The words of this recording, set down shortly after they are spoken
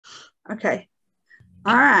Okay.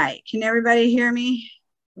 All right. Can everybody hear me?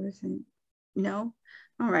 No?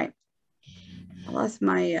 All right. I lost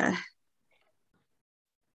my,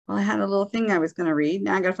 well, I had a little thing I was going to read.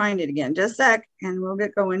 Now I got to find it again. Just a sec and we'll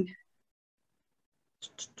get going.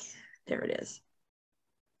 There it is.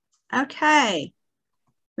 Okay.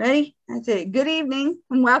 Ready? That's it. Good evening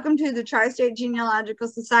and welcome to the Tri-State Genealogical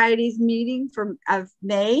Society's meeting of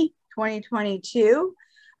May 2022.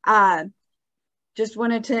 Just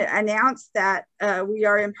wanted to announce that we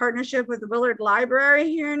are in partnership with the Willard Library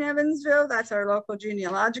here in Evansville. That's our local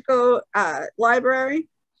genealogical library.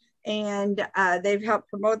 And they've helped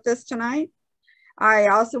promote this tonight. I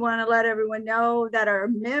also want to let everyone know that our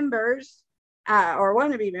members or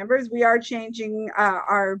wannabe members, we are changing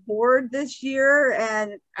our board this year.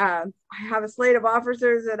 And I have a slate of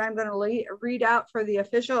officers that I'm going to read out for the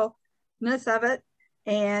officialness of it.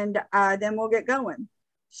 And then we'll get going.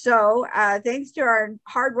 So thanks to our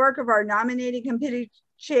hard work of our nominating committee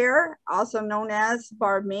chair, also known as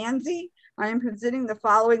Barb Manzi, I am presenting the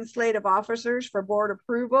following slate of officers for board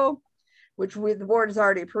approval, which the board has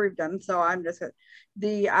already approved them. So I'm just for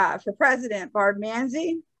president, Barb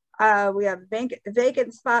Manzi. We have a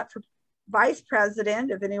vacant spot for vice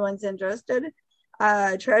president, if anyone's interested.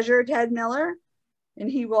 Treasurer Ted Miller, and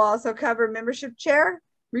he will also cover membership chair.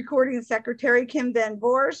 Recording secretary Kim Van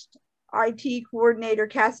Vorst. IT coordinator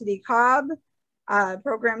Cassidy Cobb.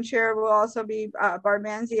 Program chair will also be Barb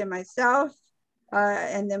Manzi and myself.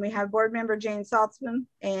 And then we have board member Jane Saltzman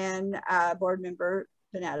and board member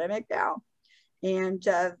Vanetta McDowell. And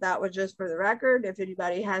that was just for the record. If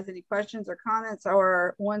anybody has any questions or comments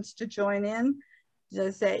or wants to join in,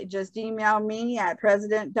 just email me at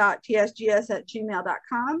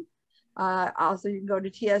president.tsgs@gmail.com. Also, you can go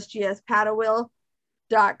to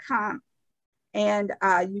tsgspadawill.com. And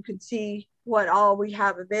you can see what all we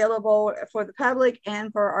have available for the public and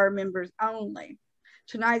for our members only.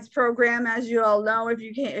 Tonight's program, as you all know, if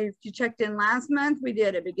you checked in last month, we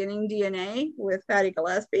did a beginning DNA with Patti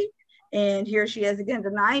Gillespie. And here she is again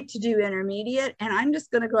tonight to do intermediate. And I'm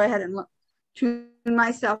just going to go ahead and tune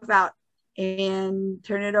myself out and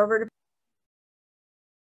turn it over to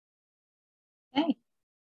Okay.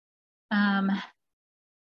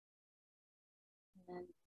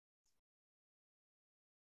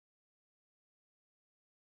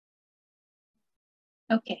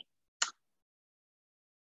 Okay.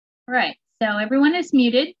 All right, so everyone is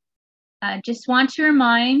muted. Just want to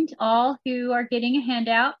remind all who are getting a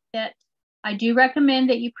handout that I do recommend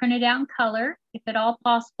that you print it out in color, if at all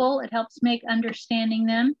possible. It helps make understanding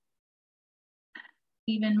them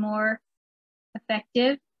even more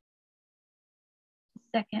effective. Just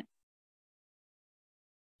a second.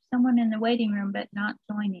 Someone in the waiting room, but not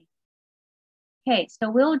joining. Okay, so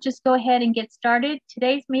we'll just go ahead and get started.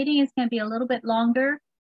 Today's meeting is going to be a little bit longer.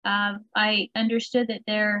 I understood that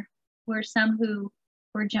there were some who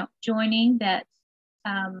were joining that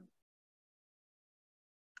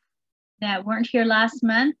that weren't here last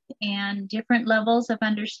month, and different levels of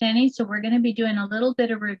understanding. So we're going to be doing a little bit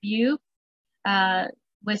of review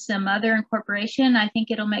with some other incorporation. I think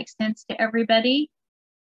it'll make sense to everybody.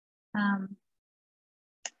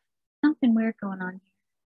 Something weird going on here.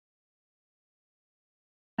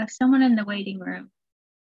 I have someone in the waiting room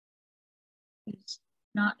who's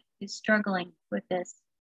struggling with this.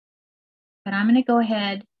 But I'm going to go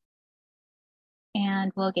ahead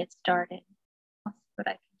and we'll get started. I'll see what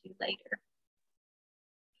I can do later.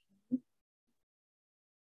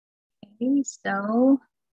 Okay, so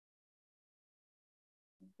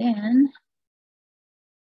then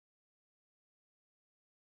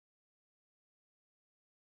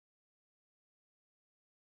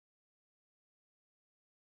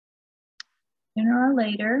sooner or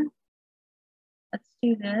later, let's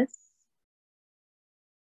do this.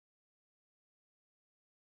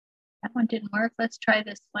 That one didn't work. Let's try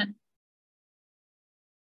this one.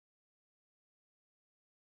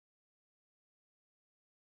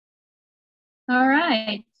 All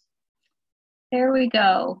right. There we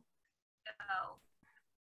go.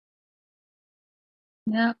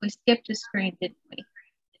 No, we skipped a screen, didn't we?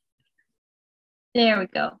 There we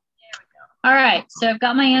go. All right, so I've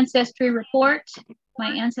got my ancestry report,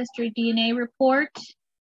 my ancestry DNA report.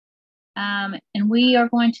 And we are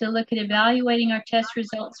going to look at evaluating our test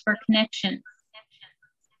results for connection.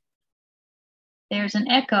 There's an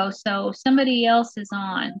echo, so somebody else is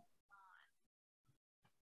on.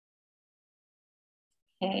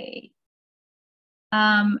 Okay.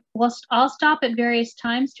 I'll stop at various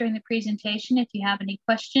times during the presentation if you have any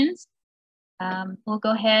questions. We'll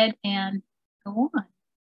go ahead and go on.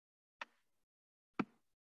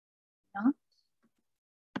 No?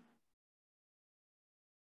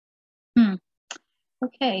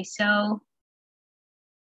 Okay, so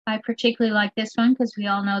I particularly like this one because we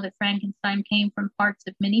all know that Frankenstein came from parts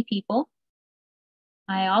of many people.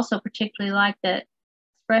 I also particularly like the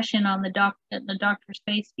expression on the doctor's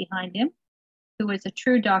face behind him, who was a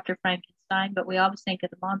true Dr. Frankenstein, but we always think of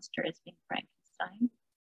the monster as being Frankenstein.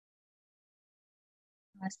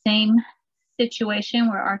 Same situation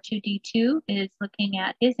where R2D2 is looking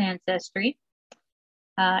at his ancestry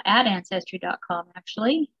at Ancestry.com,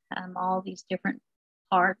 actually, all these different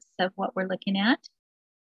parts of what we're looking at.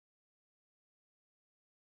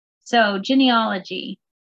 So genealogy.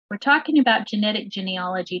 We're talking about genetic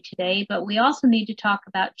genealogy today, but we also need to talk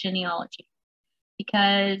about genealogy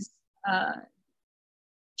because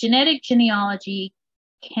genetic genealogy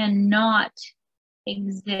cannot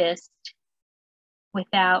exist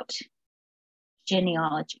without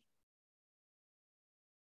genealogy.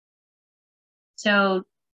 So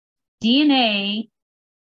DNA,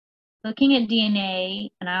 looking at DNA,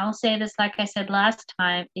 and I will say this like I said last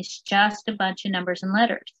time, is just a bunch of numbers and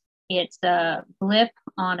letters. It's a blip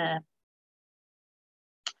on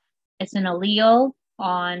it's an allele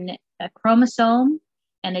on a chromosome,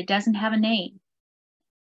 and it doesn't have a name.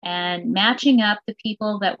 And matching up the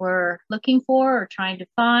people that we're looking for or trying to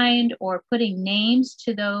find or putting names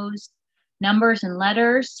to those numbers and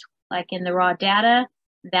letters, like in the raw data,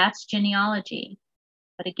 that's genealogy.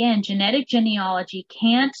 But again, genetic genealogy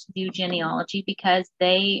can't do genealogy because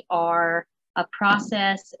they are a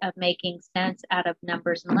process of making sense out of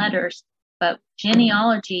numbers and letters. But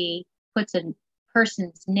genealogy puts a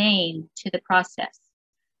person's name to the process.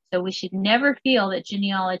 So we should never feel that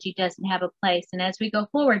genealogy doesn't have a place. And as we go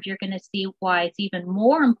forward, you're going to see why it's even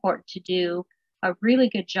more important to do a really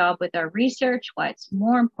good job with our research, why it's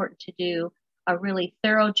more important to do a really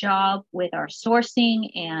thorough job with our sourcing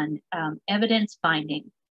and evidence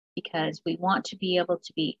finding, because we want to be able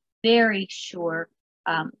to be very sure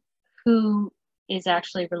who is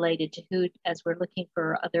actually related to who as we're looking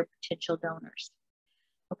for other potential donors.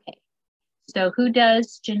 Okay, so who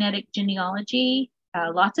does genetic genealogy?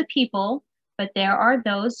 Lots of people, but there are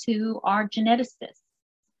those who are geneticists.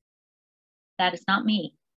 That is not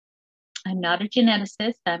me. I'm not a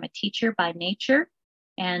geneticist. I'm a teacher by nature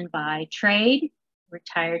and by trade,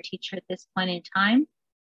 retired teacher at this point in time.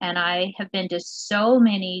 And I have been to so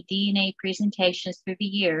many DNA presentations through the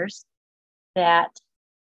years that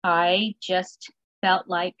I just felt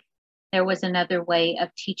like there was another way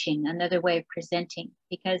of teaching, another way of presenting,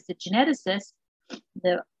 because the geneticists,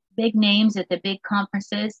 the big names at the big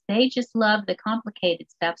conferences, they just love the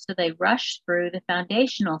complicated stuff. So they rush through the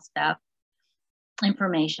foundational stuff,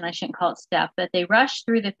 information, I shouldn't call it stuff, but they rush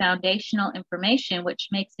through the foundational information, which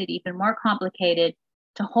makes it even more complicated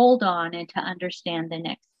to hold on and to understand the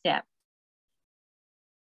next step.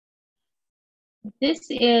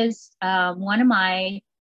 This is one of my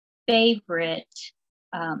favorite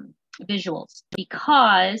visuals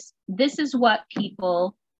because this is what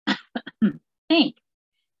people think.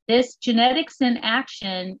 This genetics in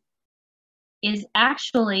action is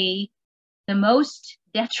actually the most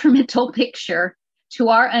detrimental picture to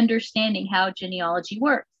our understanding how genealogy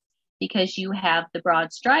works, because you have the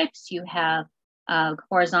broad stripes, you have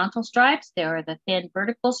horizontal stripes, there are the thin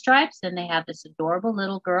vertical stripes, and they have this adorable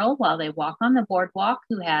little girl while they walk on the boardwalk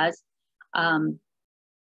who has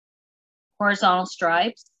horizontal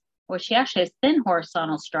stripes, or she actually has thin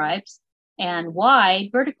horizontal stripes and wide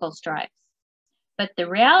vertical stripes. But the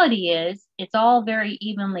reality is it's all very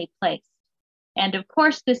evenly placed. And of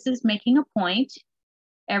course, this is making a point.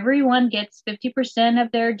 Everyone gets 50%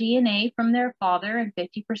 of their DNA from their father and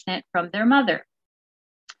 50% from their mother.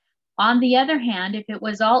 On the other hand, if it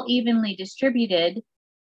was all evenly distributed,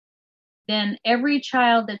 then every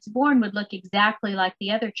child that's born would look exactly like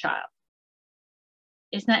the other child.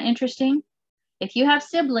 Isn't that interesting? If you have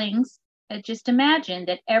siblings, just imagine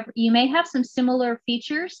that you may have some similar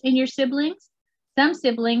features in your siblings. Some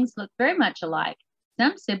siblings look very much alike.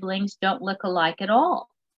 Some siblings don't look alike at all.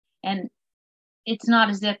 And it's not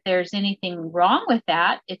as if there's anything wrong with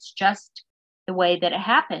that. It's just the way that it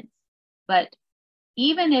happens. But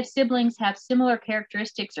even if siblings have similar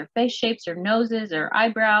characteristics or face shapes or noses or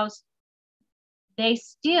eyebrows, they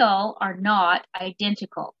still are not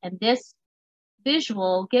identical. And this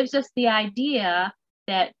visual gives us the idea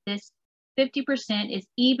that this 50% is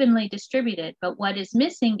evenly distributed. But what is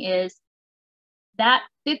missing is that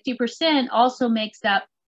 50% also makes up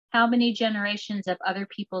how many generations of other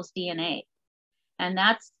people's DNA. And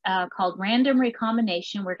that's called random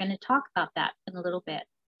recombination. We're going to talk about that in a little bit.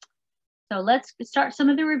 So let's start some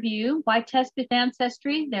of the review. Why test with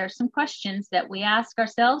Ancestry? There are some questions that we ask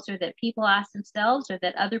ourselves, or that people ask themselves, or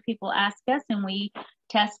that other people ask us, and we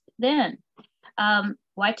test then.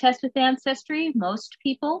 Why test with Ancestry? Most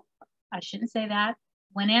people, I shouldn't say that.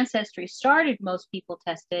 When Ancestry started, most people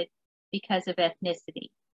tested because of ethnicity.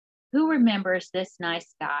 Who remembers this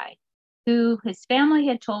nice guy who his family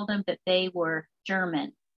had told him that they were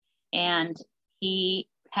German, and he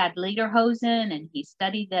had lederhosen and he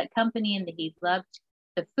studied that company and that he loved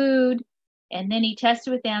the food, and then he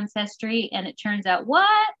tested with Ancestry and it turns out,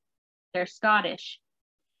 what? They're Scottish.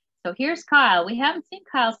 So here's Kyle. We haven't seen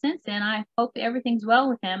Kyle since then. I hope everything's well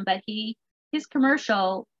with him, but his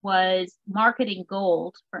commercial was marketing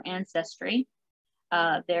gold for Ancestry.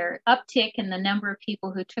 Their uptick in the number of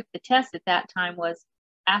people who took the test at that time was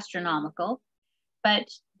astronomical. But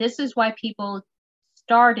this is why people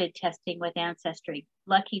started testing with Ancestry.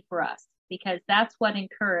 Lucky for us, because that's what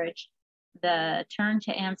encouraged the turn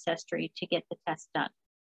to Ancestry to get the test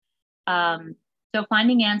done. So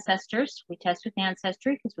finding ancestors, we test with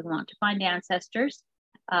Ancestry because we want to find ancestors.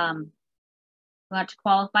 We want to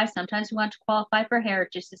qualify. Sometimes we want to qualify for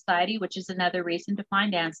Heritage Society, which is another reason to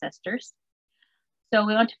find ancestors. So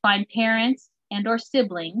we want to find parents and or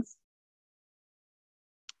siblings.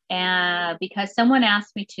 Because someone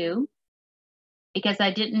asked me to, because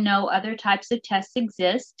I didn't know other types of tests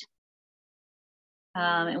exist.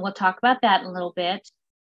 And we'll talk about that in a little bit.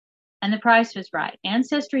 And the price was right.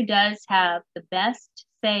 Ancestry does have the best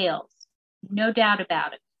sales, no doubt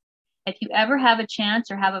about it. If you ever have a chance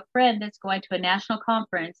or have a friend that's going to a national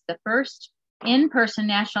conference, the first in-person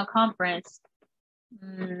national conference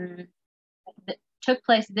that took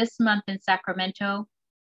place this month in Sacramento,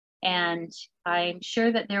 and I'm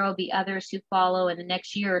sure that there will be others who follow in the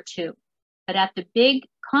next year or two. But at the big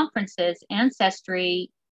conferences, Ancestry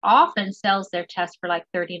often sells their test for like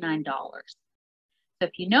 $39. So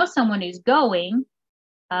if you know someone who's going,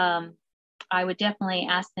 I would definitely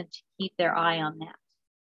ask them to keep their eye on that.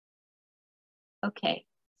 Okay,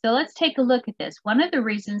 so let's take a look at this. One of the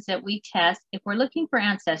reasons that we test, if we're looking for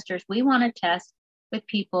ancestors, we want to test with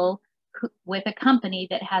people with a company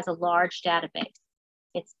that has a large database.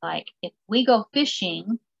 It's like if we go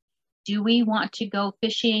fishing, do we want to go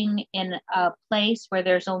fishing in a place where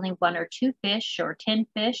there's only 1 or 2 fish or 10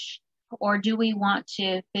 fish? Or do we want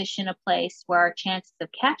to fish in a place where our chances of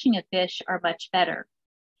catching a fish are much better?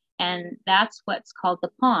 And that's what's called the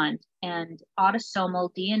pond. And autosomal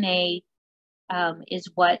DNA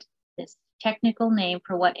is what this technical name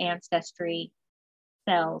for what Ancestry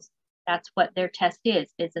sells. That's what their test is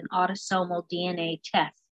an autosomal DNA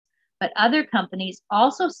test. But other companies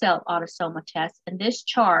also sell autosomal tests. And this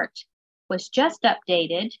chart was just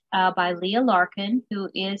updated by Leah Larkin, who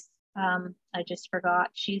is, I just forgot,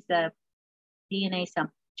 she's a DNA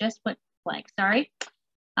something, just went blank, sorry.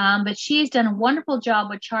 But she's done a wonderful job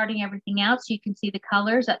with charting everything out. So you can see the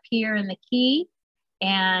colors up here in the key,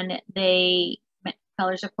 and the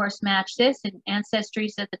colors, of course, match this. And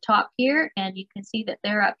Ancestry's at the top here, and you can see that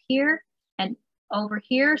they're up here and over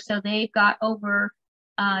here. So they've got over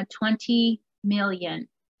 20 million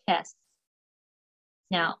tests.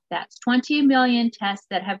 Now, that's 20 million tests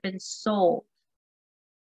that have been sold.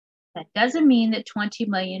 That doesn't mean that 20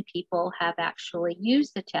 million people have actually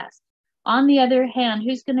used the test. On the other hand,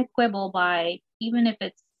 who's going to quibble by, even if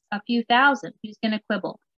it's a few thousand, who's going to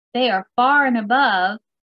quibble? They are far and above.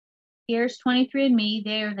 Here's 23andMe.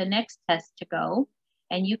 They are the next test to go.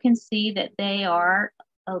 And you can see that they are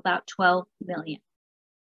about 12 million.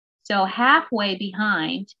 So halfway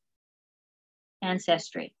behind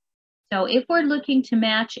Ancestry. So if we're looking to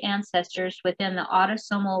match ancestors within the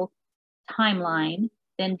autosomal timeline,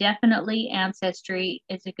 then definitely Ancestry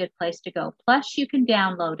is a good place to go. Plus, you can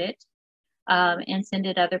download it and send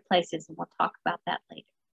it other places, and we'll talk about that later.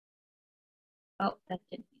 Oh, that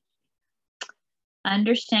didn't.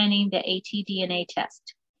 Understanding the ATDNA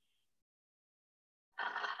test.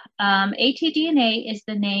 ATDNA is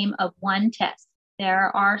the name of one test.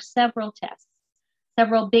 There are several tests,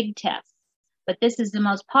 several big tests, but this is the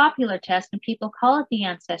most popular test, and people call it the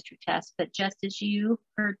Ancestry test. But just as you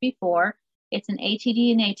heard before, it's an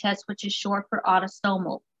ATDNA test, which is short for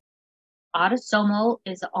autosomal. Autosomal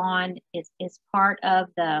is part of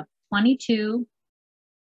the 22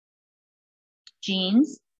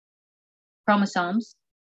 genes, chromosomes.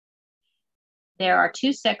 There are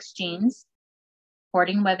 2 sex genes,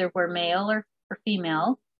 according whether we're male or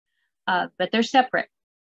female, but they're separate.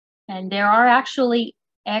 And there are actually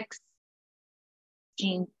X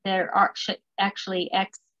genes. There are actually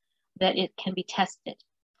X that it can be tested.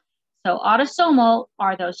 So autosomal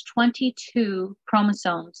are those 22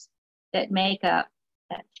 chromosomes that make up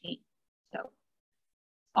that gene. So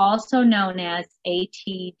also known as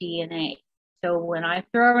ATDNA. So when I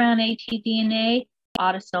throw around ATDNA,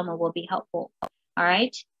 autosomal will be helpful. All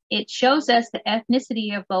right. it shows us the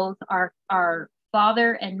ethnicity of both our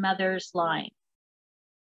father and mother's line.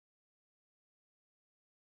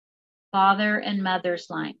 Father and mother's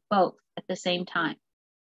line, both at the same time.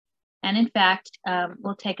 And in fact,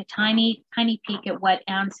 we'll take a tiny peek at what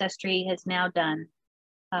Ancestry has now done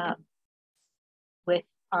with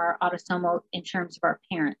our autosomal in terms of our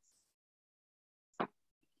parents.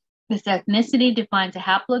 This ethnicity defines a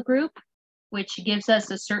haplogroup, which gives us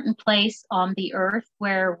a certain place on the earth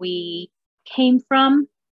where we came from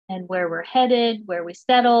and where we're headed, where we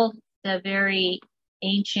settled, the very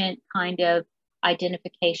ancient kind of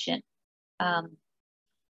identification.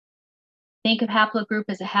 Think of haplogroup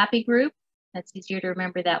as a happy group. That's easier to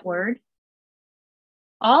remember that word.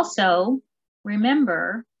 Also,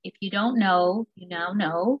 remember, if you don't know, you now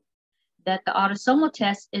know that the autosomal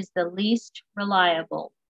test is the least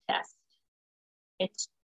reliable test. It's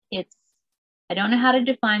I don't know how to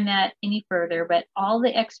define that any further, but all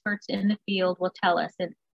the experts in the field will tell us.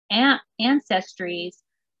 And Ancestry's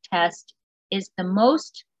test is the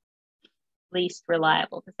most least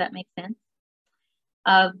reliable. Does that make sense?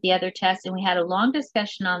 Of the other tests. And we had a long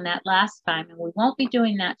discussion on that last time, and we won't be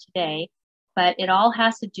doing that today, but it all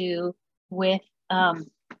has to do with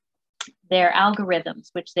their algorithms,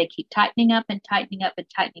 which they keep tightening up and tightening up and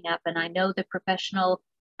tightening up. And I know the professional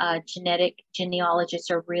genetic genealogists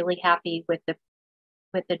are really happy with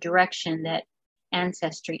the direction that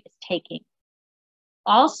Ancestry is taking.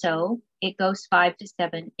 Also, it goes 5 to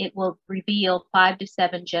 7. It will reveal 5 to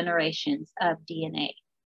 7 generations of DNA.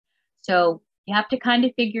 So you have to kind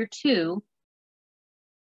of figure too,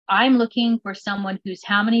 I'm looking for someone who's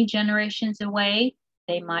how many generations away?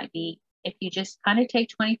 They might be, if you just kind of take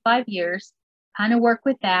 25 years, kind of work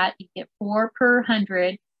with that, you get 4 per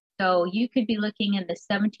 100. So you could be looking in the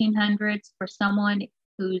 1700s for someone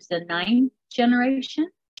who's the 9th generation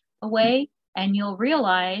away, and you'll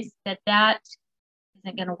realize that that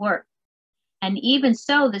isn't going to work. And even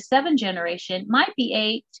so, the 7th generation might be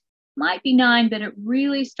 8, might be 9, but it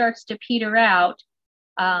really starts to peter out,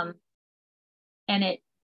 and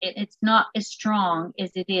it's not as strong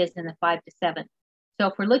as it is in the 5 to 7. So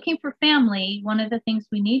if we're looking for family, one of the things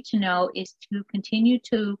we need to know is to continue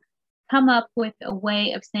to come up with a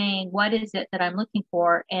way of saying, what is it that I'm looking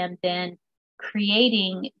for? And then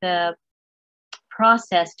creating the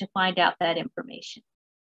process to find out that information.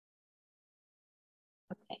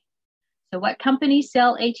 Okay, so what companies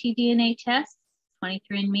sell ATDNA tests?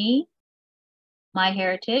 23andMe,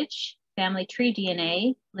 MyHeritage, Family Tree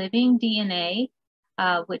DNA, Living DNA,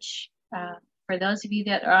 which for those of you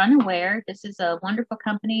that are unaware, this is a wonderful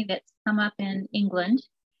company that's come up in England.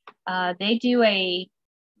 They do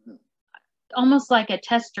almost like a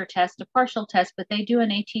tester test, a partial test, but they do an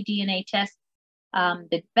ATDNA test.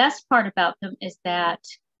 The best part about them is that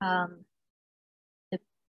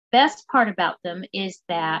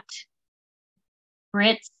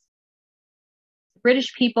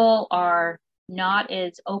British people are not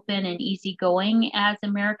as open and easygoing as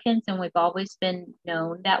Americans, and we've always been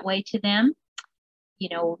known that way to them. You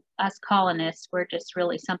know, us colonists, we're just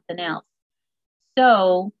really something else.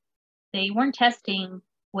 So they weren't testing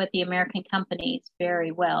with the American companies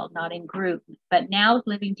very well, not in group, but now with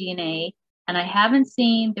Living DNA, and I haven't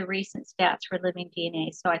seen the recent stats for Living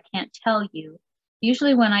DNA, so I can't tell you.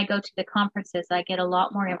 Usually when I go to the conferences, I get a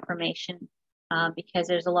lot more information because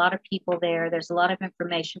there's a lot of people there. There's a lot of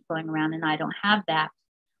information flowing around, and I don't have that.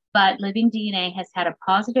 But Living DNA has had a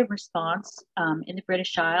positive response in the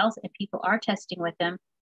British Isles, and people are testing with them,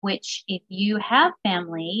 which if you have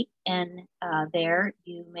family in there,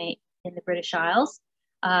 you may, in the British Isles,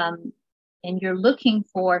 and you're looking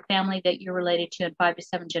for a family that you're related to in 5 to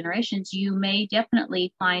 7 generations, you may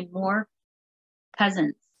definitely find more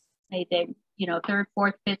cousins. They you know, 3rd,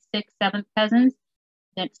 4th, 5th, 6th, 7th cousins.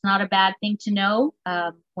 That's not a bad thing to know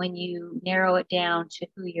when you narrow it down to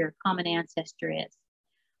who your common ancestor is.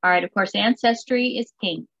 All right, of course, Ancestry is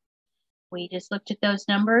king. We just looked at those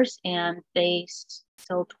numbers, and they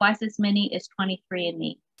sold twice as many as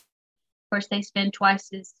 23andMe. Of course, they spend twice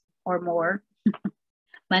as or more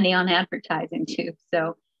money on advertising too.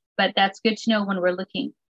 So, but that's good to know when we're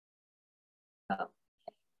looking. Oh,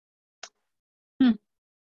 okay.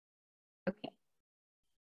 Okay.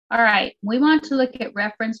 All right, we want to look at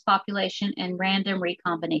reference population and random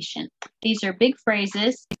recombination. These are big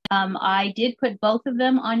phrases. I did put both of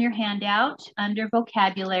them on your handout under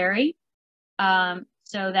vocabulary, so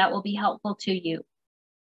that will be helpful to you.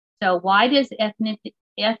 So why does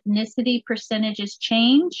ethnicity percentages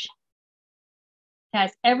change? It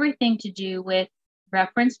has everything to do with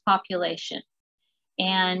reference population.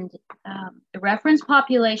 And the reference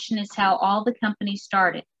population is how all the companies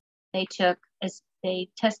started. They took as they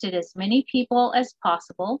tested as many people as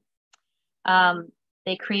possible.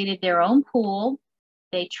 They created their own pool.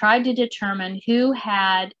 They tried to determine who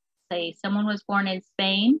had, say, someone was born in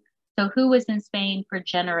Spain, so who was in Spain for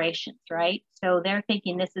generations, right? So they're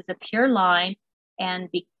thinking this is a pure line, and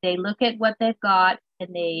they look at what they've got,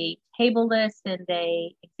 and they table this, and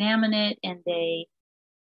they examine it, and they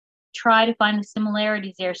try to find the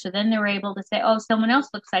similarities there. So then they were able to say, oh, someone else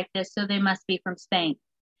looks like this, so they must be from Spain.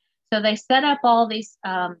 So they set up all these,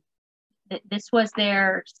 this was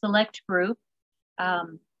their select group,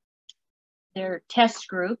 their test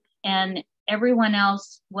group, and everyone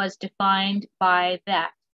else was defined by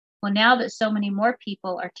that. Well, now that so many more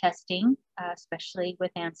people are testing, especially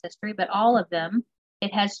with Ancestry, but all of them,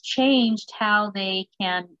 it has changed how they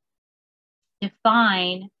can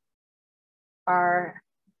define our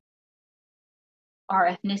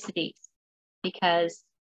ethnicities, because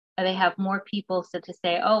they have more people. So to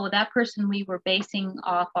say, oh, well, that person we were basing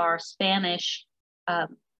off our Spanish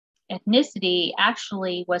ethnicity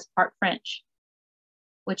actually was part French,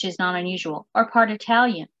 which is not unusual, or part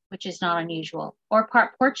Italian, which is not unusual, or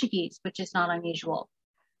part Portuguese, which is not unusual.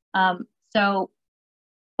 So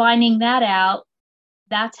finding that out,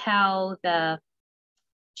 that's how the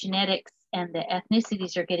genetics and the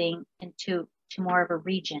ethnicities are getting into more of a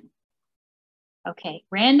region. Okay,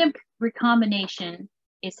 random recombination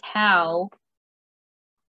is how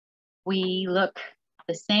we look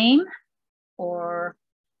the same or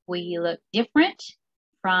we look different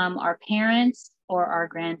from our parents or our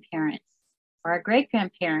grandparents or our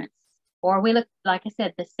great-grandparents, or we look, like I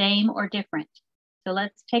said, the same or different. So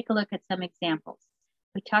let's take a look at some examples.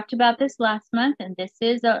 We talked about this last month, and this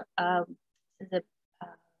is a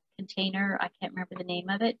container. I can't remember the name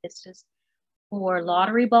of it. This is for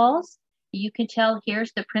lottery balls. You can tell,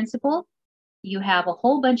 here's the principle. You have a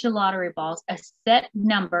whole bunch of lottery balls, a set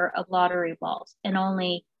number of lottery balls, and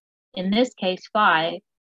only, in this case, 5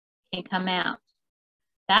 can come out.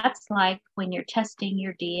 That's like when you're testing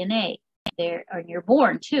your DNA. There, or you're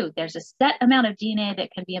born too. There's a set amount of DNA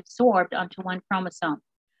that can be absorbed onto one chromosome.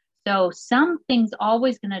 So something's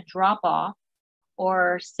always going to drop off,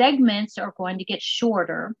 or segments are going to get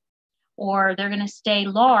shorter, or they're going to stay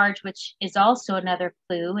large, which is also another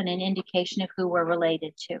clue and an indication of who we're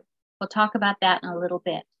related to. We'll talk about that in a little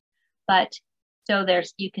bit. But so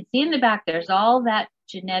there's, you can see in the back, there's all that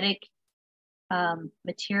genetic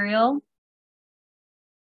material.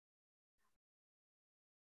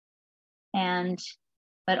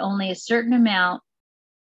 But only a certain amount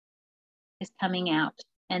is coming out.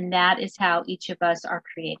 And that is how each of us are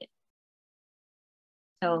created.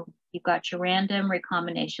 So you've got your random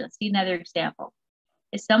recombination. Let's see another example.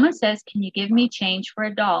 If someone says, can you give me change for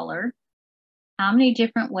 $1? How many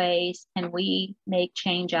different ways can we make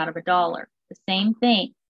change out of $1? The same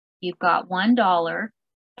thing. You've got $1,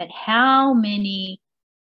 but how many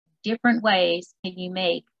different ways can you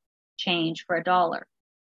make change for $1?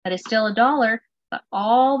 But it's still $1, but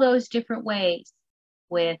all those different ways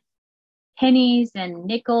with pennies and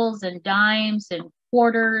nickels and dimes and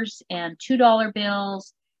quarters and $2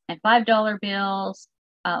 bills and $5 bills.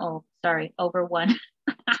 Over one.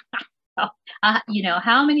 You know,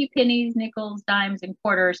 how many pennies, nickels, dimes, and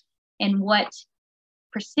quarters, and what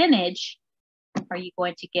percentage are you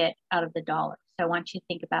going to get out of the dollar? So I want you to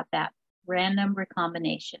think about that. Random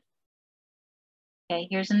recombination. Okay,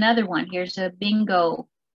 here's another one. Here's a bingo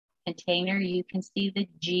container. You can see the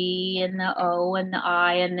G and the O and the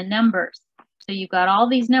I and the numbers. So you've got all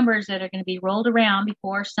these numbers that are going to be rolled around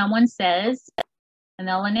before someone says, and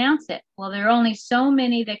they'll announce it. Well, there are only so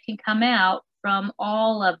many that can come out from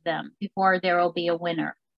all of them before there will be a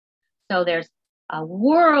winner. So there's a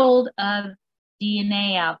world of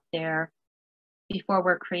DNA out there before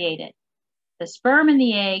we're created. The sperm and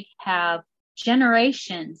the egg have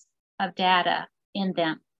generations of data in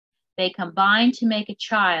them. They combine to make a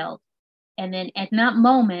child. And then at that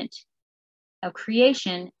moment of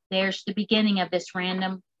creation, there's the beginning of this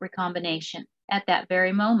random recombination at that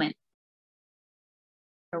very moment.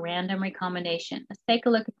 A random recombination. Let's take a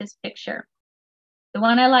look at this picture. The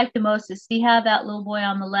one I like the most is, see how that little boy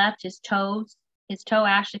on the left, his toe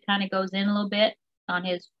actually kind of goes in a little bit on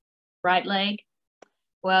his right leg.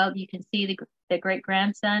 Well, you can see the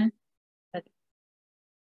great-grandson,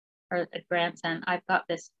 or a grandson. I've got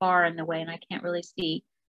this far in the way and I can't really see.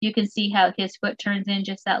 You can see how his foot turns in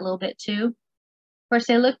just that little bit too. Of course,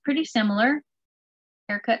 they look pretty similar.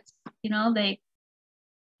 Haircuts, you know, they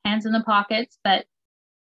hands in the pockets, but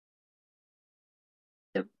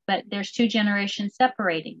there's 2 generations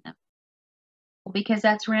separating them. Well, because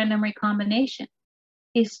that's random recombination.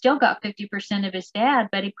 He's still got 50% of his dad,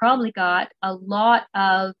 but he probably got a lot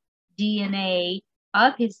of DNA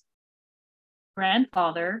of his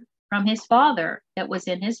grandfather from his father that was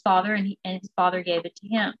in his father, and his father gave it to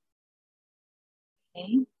him.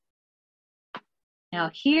 Okay. Now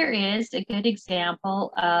here is a good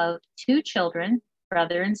example of two children,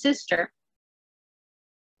 brother and sister.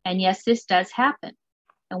 And yes, this does happen.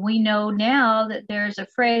 And we know now that there's a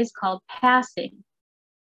phrase called passing,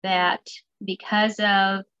 that because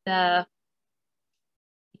of the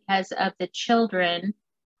children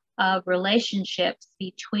of relationships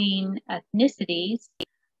between ethnicities,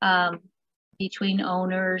 between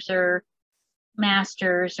owners or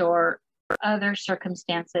masters or other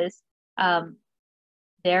circumstances,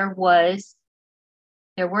 there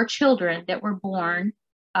were children that were born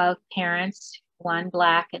of parents, one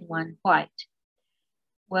black and one white.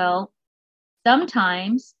 Well,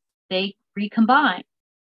 sometimes they recombine,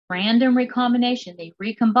 random recombination, they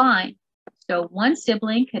recombine. So one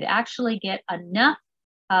sibling could actually get enough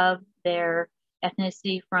of their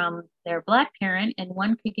ethnicity from their black parent, and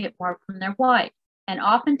one could get more from their white. And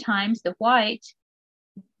oftentimes the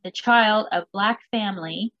child of black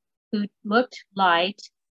family who looked light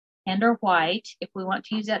and or white, if we want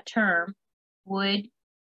to use that term, would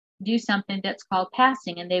do something that's called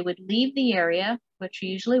passing, and they would leave the area, which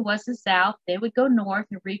usually was the South. They would go north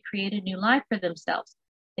and recreate a new life for themselves.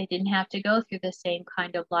 They didn't have to go through the same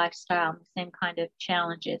kind of lifestyle, the same kind of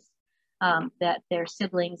challenges that their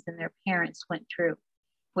siblings and their parents went through,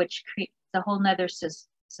 which creates a whole nother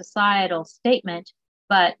societal statement.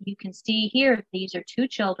 But you can see here, these are two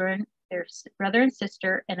children, they're brother and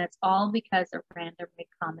sister, and it's all because of random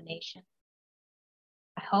recombination.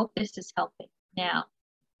 I hope this is helping. Now,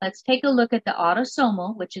 let's take a look at the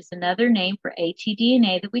autosomal, which is another name for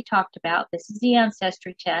ATDNA that we talked about. This is the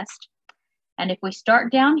ancestry test. And if we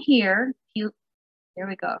start down here, there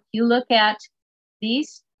we go. If you look at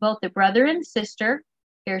these, both the brother and sister,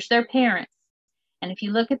 here's their parents. And if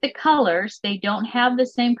you look at the colors, they don't have the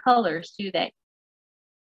same colors, do they?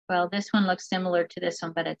 Well, this one looks similar to this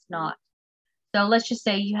one, but it's not. So let's just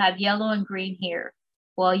say you have yellow and green here.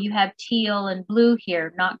 Well, you have teal and blue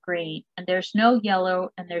here, not green. And there's no yellow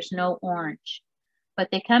and there's no orange. But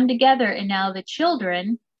they come together, and now the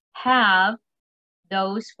children have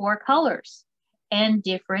those four colors and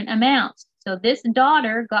different amounts. So this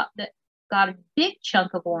daughter got a big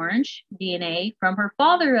chunk of orange DNA from her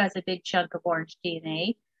father, who has a big chunk of orange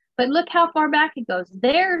DNA. But look how far back it goes.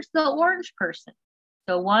 There's the orange person.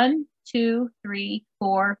 So 1, 2, 3,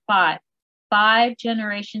 4, 5. 5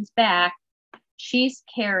 generations back, she's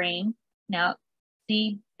carrying, now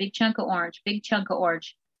see, big chunk of orange,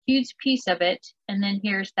 huge piece of it, and then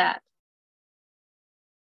here's that.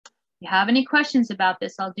 If you have any questions about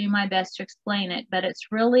this, I'll do my best to explain it, but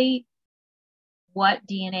it's really what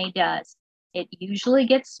DNA does. It usually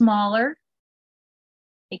gets smaller.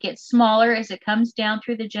 It gets smaller as it comes down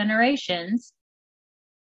through the generations,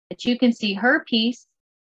 but you can see her piece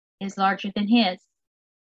is larger than his.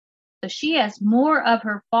 So she has more of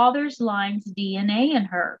her father's line's DNA in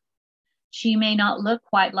her. She may not look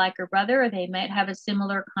quite like her brother, or they might have a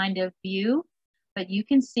similar kind of view, but you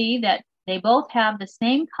can see that they both have the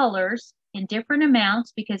same colors in different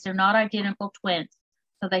amounts because they're not identical twins.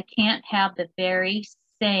 So they can't have the very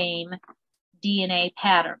same DNA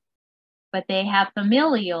pattern, but they have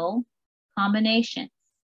familial combinations.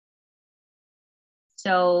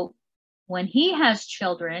 So when he has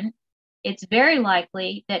children, it's very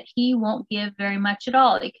likely that he won't give very much at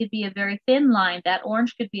all. It could be a very thin line. That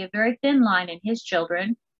orange could be a very thin line in his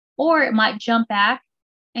children, or it might jump back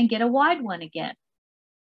and get a wide one again.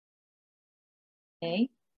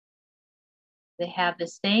 Okay. They have the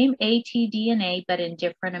same ATDNA, but in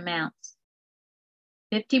different amounts.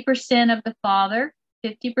 50% of the father,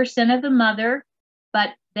 50% of the mother, but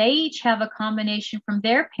they each have a combination from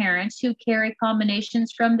their parents, who carry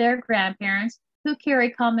combinations from their grandparents, who carry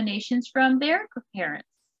combinations from their parents.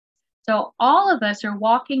 So all of us are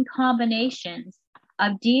walking combinations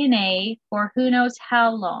of DNA for who knows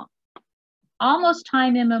how long, almost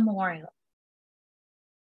time immemorial.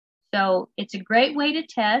 So it's a great way to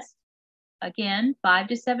test. Again, 5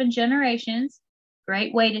 to 7 generations,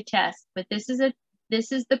 great way to test. But this is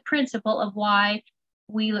the principle of why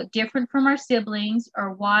we look different from our siblings,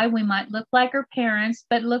 or why we might look like our parents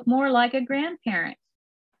but look more like a grandparent.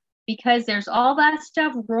 Because there's all that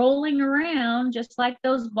stuff rolling around, just like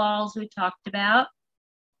those balls we talked about.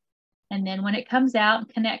 And then when it comes out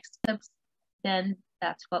and connects, then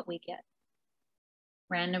that's what we get.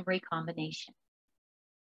 Random recombination.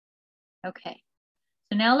 Okay,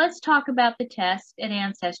 so now let's talk about the test at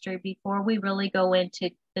Ancestry before we really go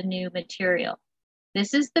into the new material.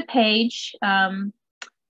 This is the page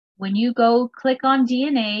when you go click on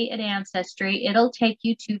DNA at Ancestry, it'll take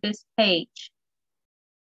you to this page.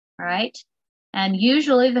 All right. And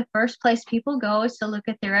usually the first place people go is to look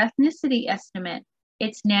at their ethnicity estimate.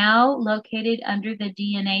 It's now located under the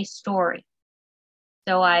DNA story.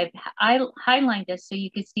 So I highlighted this so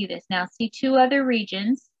you can see this. Now see 2 other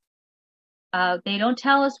regions. They don't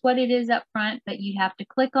tell us what it is up front, but you have to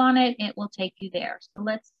click on it. It will take you there. So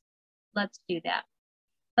let's do that.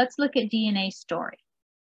 Let's look at DNA story.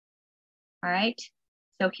 All right.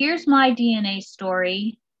 So here's my DNA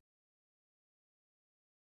story.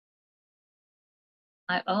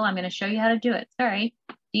 I'm going to show you how to do it. Sorry.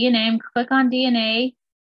 DNA, click on DNA.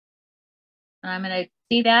 And I'm going to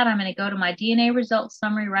see that. I'm going to go to my DNA results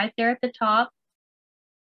summary right there at the top.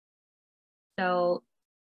 So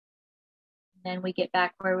then we get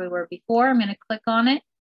back where we were before. I'm going to click on it.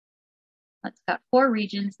 It's got 4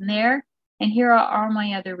 regions in there. And here are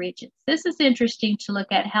my other regions. This is interesting to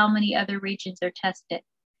look at how many other regions are tested.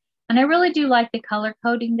 And I really do like the color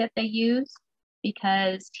coding that they use,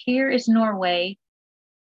 because here is Norway,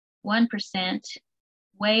 1%.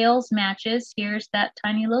 Wales matches. Here's that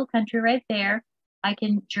tiny little country right there.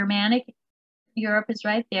 Germanic Europe is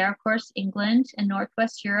right there. Of course, England and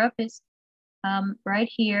Northwest Europe is right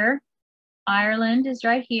here. Ireland is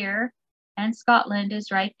right here. And Scotland is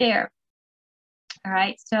right there. All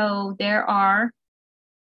right, so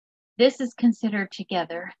this is considered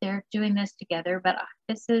together. They're doing this together, but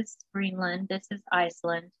this is Greenland, this is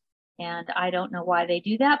Iceland, and I don't know why they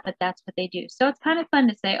do that, but that's what they do. So it's kind of fun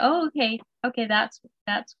to say, oh, okay, that's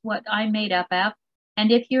what I made up of.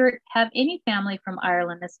 And if you have any family from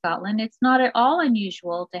Ireland and Scotland, it's not at all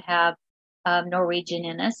unusual to have Norwegian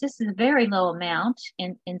in us. This is a very low amount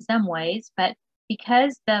in some ways, but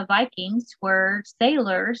because the Vikings were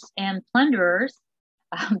sailors and plunderers,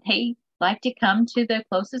 they like to come to the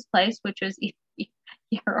closest place, which was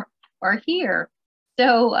here or here.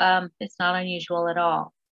 So it's not unusual at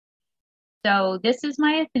all. So this is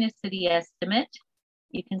my ethnicity estimate.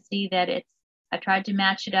 You can see that I tried to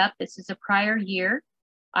match it up. This is a prior year.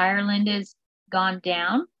 Ireland is gone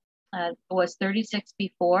down. It was 36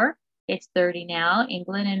 before. It's 30 now.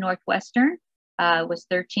 England and Northwestern was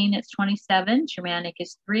 13. It's 27. Germanic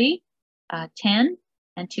is 3, 10,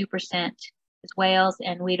 and 2%. Is Wales,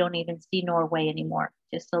 and we don't even see Norway anymore,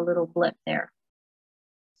 just a little blip there.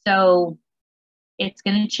 So it's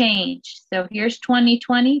going to change. So here's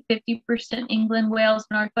 2020, 50% England, Wales,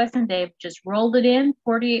 Northwestern. They've just rolled it in,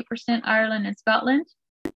 48% Ireland and Scotland.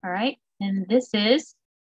 All right, and this is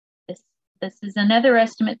another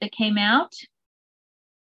estimate that came out.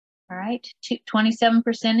 All right,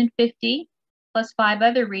 27% and 50, plus 5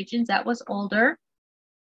 other regions. That was older.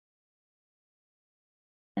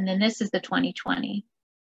 And then this is the 2020.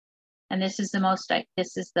 And this is the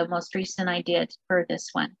most recent I did for this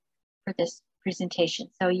one, for this presentation.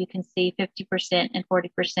 So you can see 50% and 40%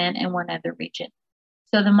 in 1 other region.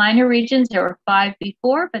 So the minor regions, there were 5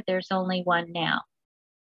 before, but there's only 1 now.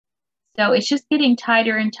 So it's just getting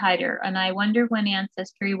tighter and tighter. And I wonder when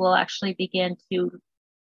Ancestry will actually begin to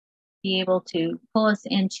be able to pull us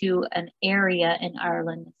into an area in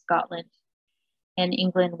Ireland and Scotland, and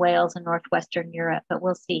England, Wales, and Northwestern Europe, but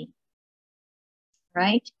we'll see.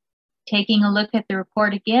 Right? Taking a look at the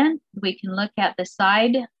report again, we can look at the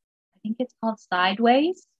I think it's called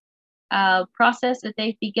sideways process that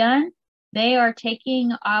they've begun. They are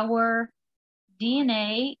taking our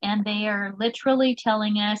DNA and they are literally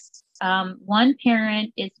telling us one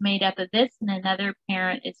parent is made up of this and another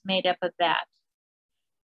parent is made up of that.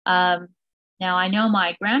 Now I know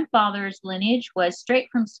my grandfather's lineage was straight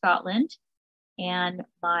from Scotland, and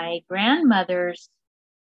my grandmother's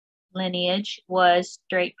lineage was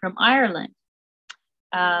straight from Ireland.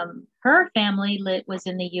 Her family was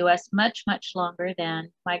in the U.S. much, much longer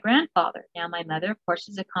than my grandfather. Now, my mother, of course,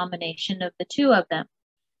 is a combination of the 2 of them.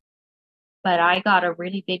 But I got a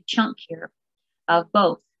really big chunk here of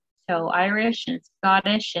both. So Irish and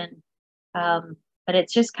Scottish, and but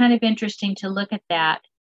it's just kind of interesting to look at that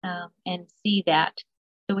and see that.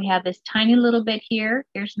 So we have this tiny little bit here.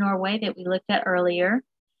 Here's Norway that we looked at earlier.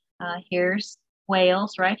 Here's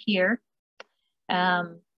Wales right here.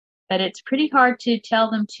 But it's pretty hard to tell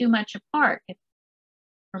them too much apart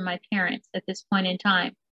from my parents at this point in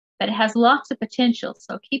time. But it has lots of potential,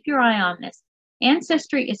 so keep your eye on this.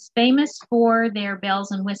 Ancestry is famous for their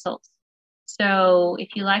bells and whistles. So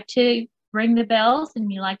if you like to ring the bells and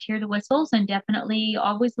you like to hear the whistles, and definitely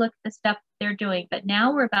always look at the stuff they're doing. But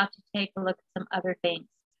now we're about to take a look at some other things.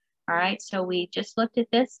 All right, so we just looked at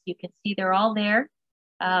this. You can see they're all there.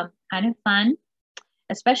 Kind of fun,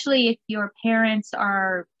 especially if your parents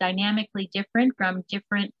are dynamically different from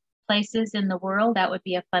different places in the world, that would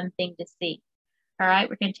be a fun thing to see. All right,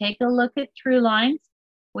 we're going to take a look at through lines,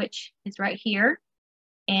 which is right here.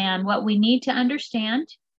 And what we need to understand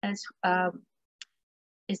is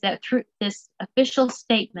that through this official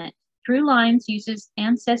statement, through lines uses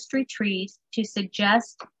ancestry trees to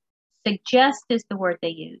suggest is the word they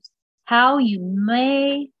use, how you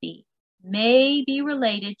may be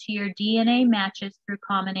related to your DNA matches through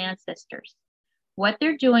common ancestors. What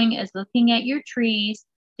they're doing is looking at your trees,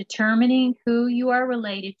 determining who you are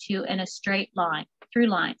related to in a straight line, through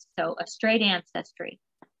lines. So a straight ancestry,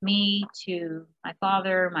 me to my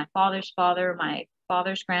father, my father's father, my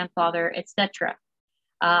father's grandfather, etc.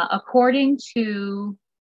 According to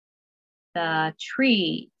the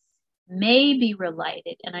trees, may be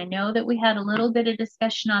related. And I know that we had a little bit of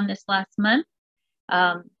discussion on this last month,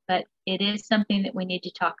 but it is something that we need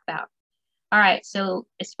to talk about. All right, so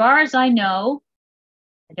as far as I know,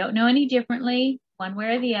 I don't know any differently, one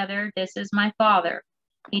way or the other. This is my father.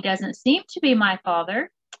 He doesn't seem to be my father,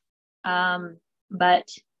 but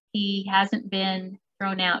he hasn't been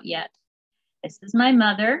thrown out yet. This is my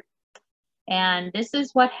mother, and this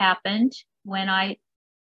is what happened when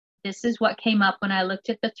this is what came up when I looked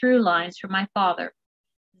at the through lines for my father.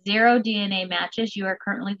 0 DNA matches. You are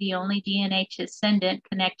currently the only DNA descendant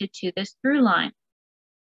connected to this through line.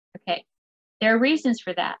 Okay, there are reasons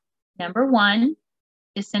for that. Number one,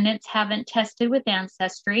 descendants haven't tested with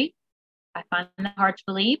Ancestry. I find that hard to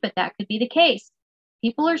believe, but that could be the case.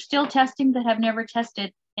 People are still testing that have never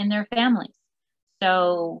tested in their families.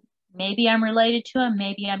 So maybe I'm related to them,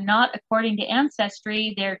 maybe I'm not. According to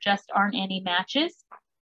Ancestry, there just aren't any matches.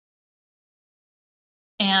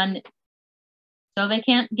 And so they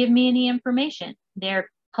can't give me any information. They're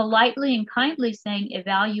politely and kindly saying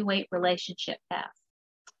evaluate relationship paths,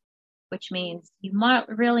 which means you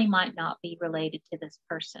really might not be related to this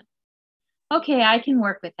person. Okay, I can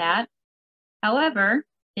work with that. However,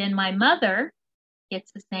 then my mother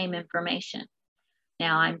gets the same information.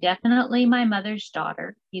 Now, I'm definitely my mother's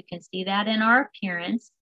daughter. You can see that in our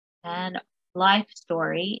appearance and life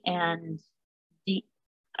story, and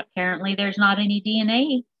apparently there's not any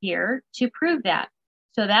DNA here to prove that.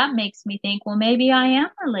 So that makes me think, well, maybe I am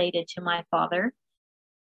related to my father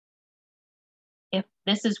if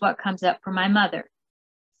this is what comes up for my mother.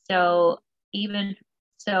 So you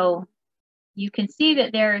can see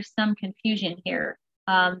that there is some confusion here.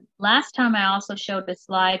 Last time I also showed a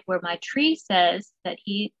slide where my tree says that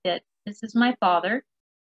this is my father,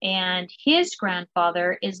 and his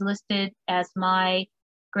grandfather is listed as my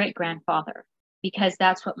great-grandfather, because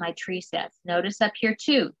that's what my tree says. Notice up here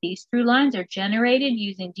too, these through lines are generated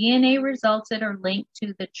using DNA results that are linked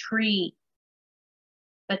to the tree.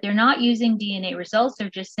 But they're not using DNA results, they're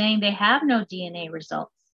just saying they have no DNA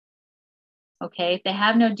results. Okay, if they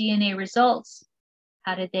have no DNA results,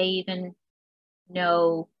 how did they even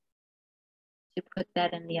know to put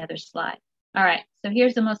that in the other slide? All right, so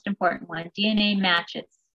here's the most important one, DNA matches.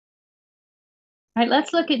 All right,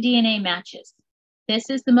 let's look at DNA matches. This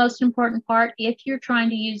is the most important part if you're trying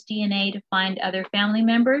to use DNA to find other family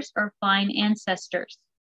members or find ancestors.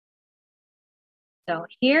 So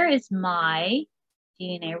here is my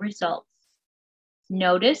DNA results.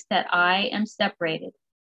 Notice that I am separated.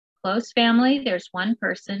 Close family, there's one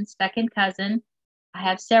person. Second cousin, I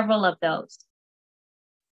have several of those.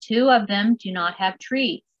 2 of them do not have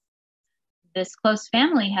trees. This close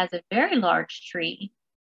family has a very large tree.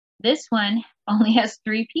 This one only has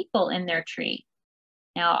 3 people in their tree.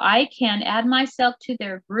 Now I can add myself to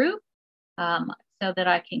their group so that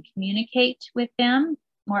I can communicate with them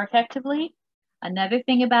more effectively. Another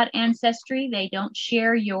thing about Ancestry, they don't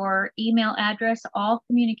share your email address. All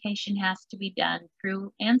communication has to be done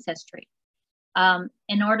through Ancestry.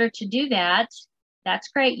 In order to do that, that's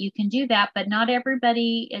great, you can do that, but not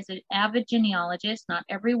everybody is an avid genealogist. Not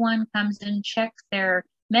everyone comes and checks their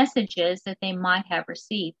messages that they might have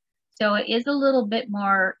received. So it is a little bit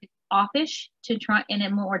more offish to try,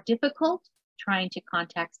 and more difficult trying to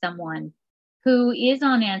contact someone who is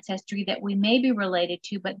on Ancestry that we may be related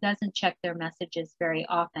to but doesn't check their messages very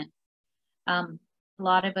often. A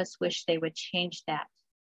lot of us wish they would change that.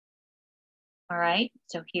 All right,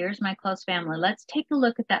 so here's my close family. Let's take a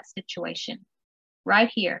look at that situation.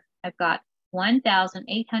 Right here, I've got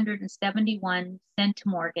 1,871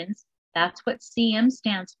 centimorgans. That's what CM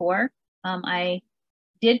stands for. I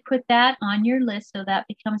did put that on your list so that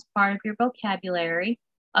becomes part of your vocabulary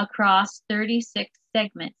across 36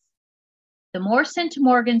 segments. The more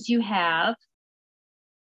centimorgans you have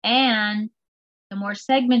and the more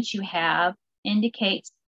segments you have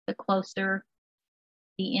indicates the closer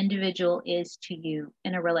the individual is to you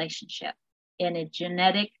in a relationship, in a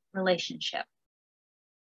genetic relationship.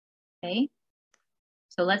 Okay,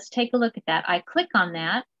 so let's take a look at that. I click on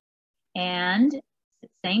that, and the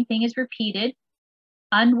same thing is repeated.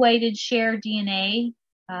 Unweighted share DNA.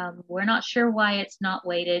 We're not sure why it's not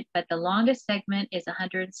weighted, but the longest segment is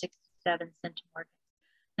 167 centimorgans.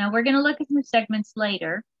 Now we're going to look at some segments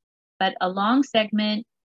later, but a long segment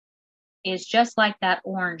is just like that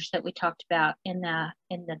orange that we talked about in the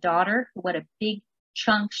daughter. What a big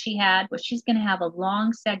chunk she had. Well, she's going to have a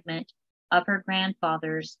long segment of her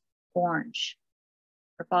grandfather's orange.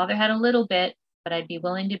 Her father had a little bit, but I'd be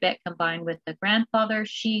willing to bet combined with the grandfather,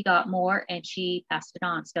 she got more and she passed it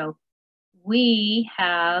on. So we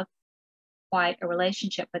have quite a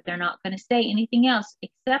relationship, but they're not going to say anything else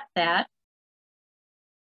except that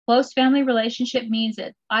close family relationship means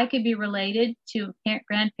that I could be related to parent,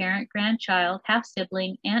 grandparent, grandchild, half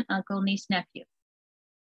sibling, aunt, uncle, niece, nephew.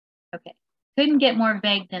 Okay, couldn't get more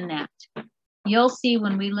vague than that. You'll see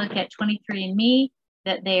when we look at 23andMe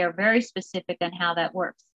that they are very specific on how that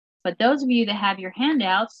works. But those of you that have your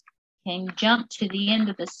handouts can jump to the end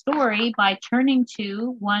of the story by turning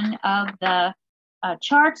to one of the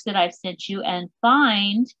charts that I've sent you and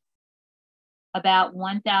find about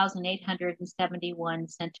 1,871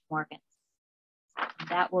 centimorgans. And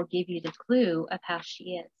that will give you the clue of how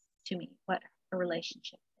she is to me, what her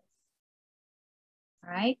relationship is.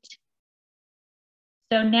 All right.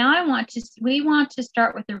 So now we want to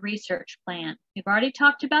start with a research plan. We've already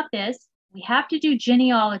talked about this. We have to do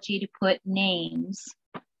genealogy to put names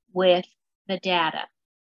with the data.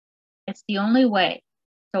 It's the only way.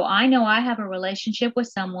 So I know I have a relationship with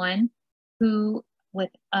someone who with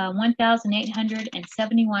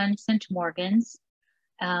 1,871 centimorgans.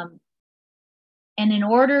 And in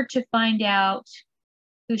order to find out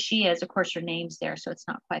who she is, of course, her name's there, so it's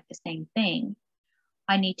not quite the same thing.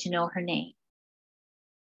 I need to know her name.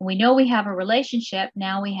 We know we have a relationship.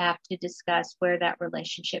 Now we have to discuss where that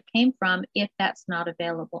relationship came from if that's not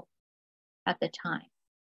available at the time.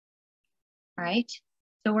 All right.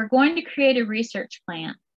 So we're going to create a research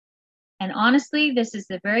plan. And honestly, this is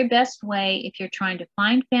the very best way if you're trying to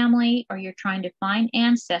find family or you're trying to find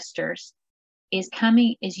ancestors is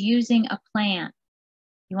using a plan.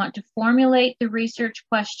 You want to formulate the research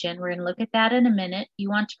question. We're going to look at that in a minute. You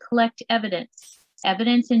want to collect evidence.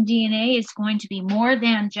 Evidence in DNA is going to be more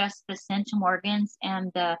than just the centimorgans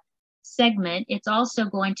and the segment. It's also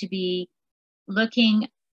going to be looking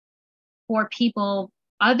for people,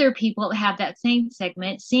 other people that have that same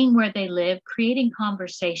segment, seeing where they live, creating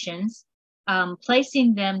conversations,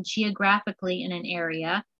 placing them geographically in an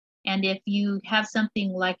area. And if you have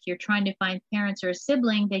something like you're trying to find parents or a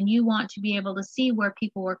sibling, then you want to be able to see where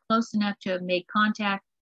people were close enough to have made contact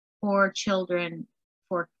for children,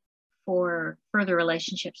 for further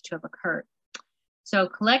relationships to have occurred. So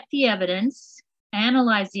collect the evidence,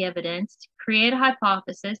 analyze the evidence, create a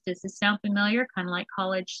hypothesis. Does this sound familiar? Kind of like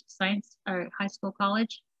college science or high school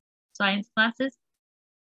college science classes.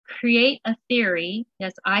 Create a theory.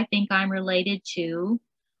 Yes, I think I'm related to,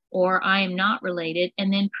 or I am not related,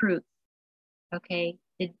 and then proof. Okay,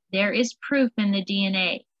 there is proof in the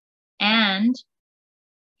DNA. And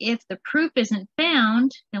if the proof isn't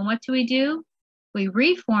found, then what do? We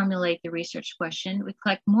reformulate the research question, we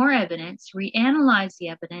collect more evidence, reanalyze the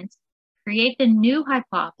evidence, create the new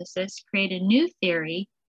hypothesis, create a new theory,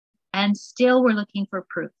 and still we're looking for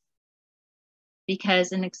proof.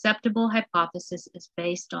 Because an acceptable hypothesis is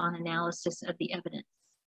based on analysis of the evidence.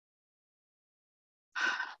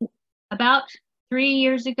 About 3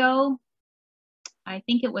 years ago, I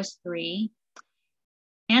think it was 3,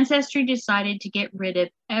 Ancestry decided to get rid of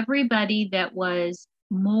everybody that was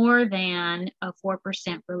more than a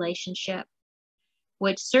 4% relationship,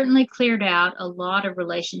 which certainly cleared out a lot of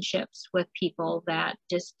relationships with people that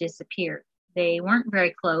just disappeared. They weren't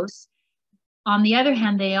very close. On the other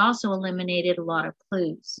hand, they also eliminated a lot of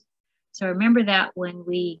clues. So remember that when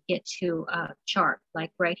we get to a chart,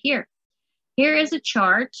 like right here. Here is a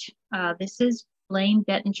chart. This is Blaine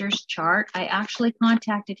Bettinger's chart. I actually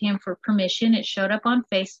contacted him for permission. It showed up on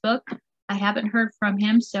Facebook. I haven't heard from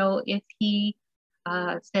him, so if he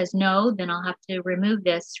says no, then I'll have to remove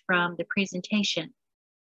this from the presentation.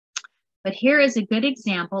 But here is a good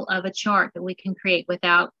example of a chart that we can create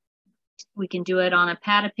without, we can do it on a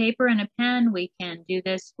pad of paper and a pen. We can do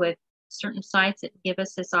this with certain sites that give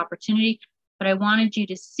us this opportunity, but I wanted you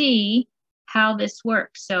to see how this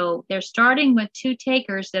works. So they're starting with 2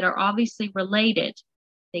 takers that are obviously related.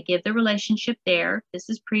 They give the relationship there. This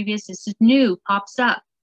is previous, this is new, pops up.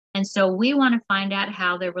 And so we want to find out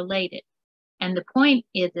how they're related. And the point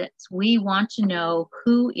is that we want to know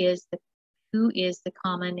who is the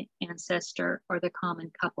common ancestor or the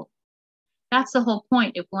common couple. That's the whole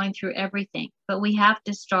point of going through everything. But we have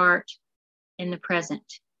to start in the present.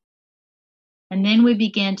 And then we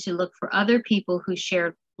begin to look for other people who share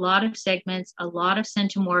a lot of segments, a lot of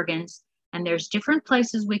centimorgans, and there's different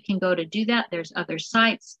places we can go to do that. There's other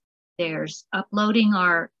sites. There's uploading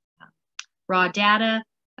our raw data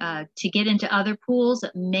to get into other pools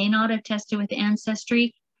that may not have tested with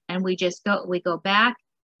Ancestry. And we go back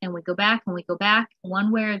and we go back and we go back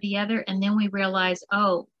one way or the other. And then we realize,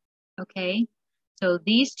 oh, okay, so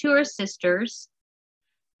these two are sisters.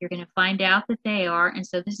 You're going to find out that they are. And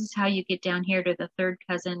so this is how you get down here to the third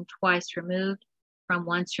cousin twice removed from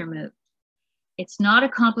once removed. It's not a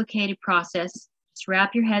complicated process. Just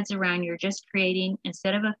wrap your heads around. You're just creating,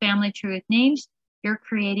 instead of a family tree with names, you're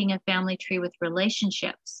creating a family tree with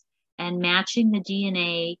relationships and matching the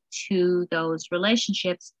DNA to those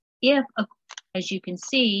relationships if, as you can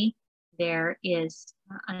see, there is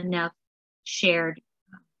enough shared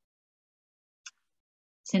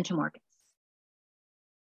centimorgans.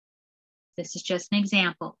 This is just an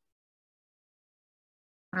example.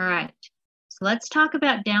 All right, so let's talk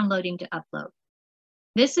about downloading to upload.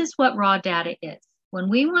 This is what raw data is. When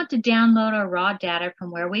we want to download our raw data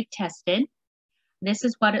from where we've tested, this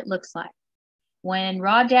is what it looks like. When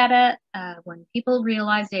raw data, when people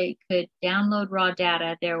realized they could download raw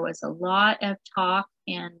data, there was a lot of talk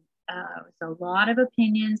and a lot of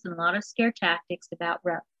opinions and a lot of scare tactics about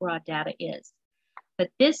what raw data is. But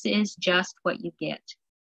this is just what you get.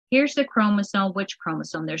 Here's the chromosome. Which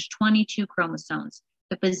chromosome? There's 22 chromosomes.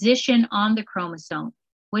 The position on the chromosome.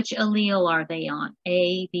 Which allele are they on?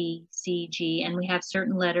 A, B, C, G, and we have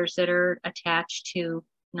certain letters that are attached to,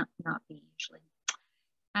 not B usually,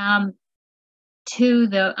 to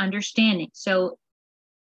the understanding. So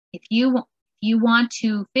if you want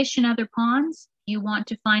to fish in other ponds, you want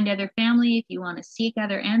to find other family, if you want to seek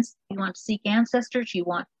ancestors, you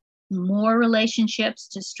want more relationships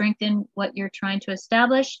to strengthen what you're trying to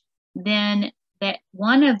establish, then that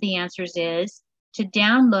one of the answers is to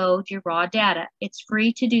download your raw data. It's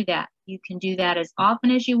free to do that. You can do that as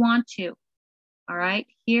often as you want to. All right,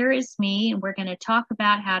 here is me, and we're going to talk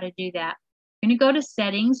about how to do that. You're going to go to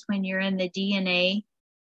settings when you're in the DNA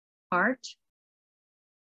part.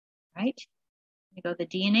 Right? You go to the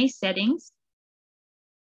DNA settings,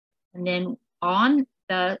 and then on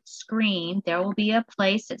the screen, there will be a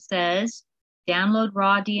place that says download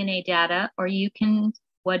raw DNA data, or you can,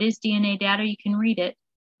 what is DNA data? You can read it,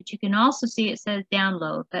 but you can also see it says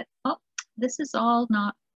download, but oh, this is all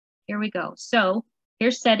not, here we go. So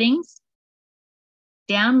here's settings,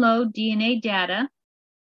 download DNA data.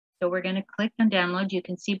 So we're going to click on download. You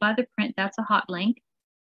can see by the print, that's a hot link.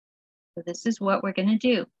 So this is what we're going to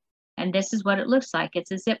do. And this is what it looks like.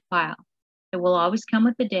 It's a zip file. It will always come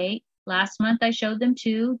with the date. Last month I showed them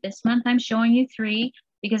 2. This month I'm showing you 3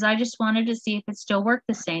 because I just wanted to see if it still worked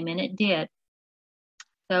the same, and it did.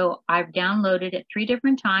 So I've downloaded it 3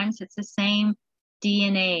 different times. It's the same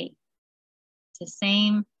DNA. It's the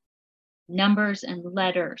same numbers and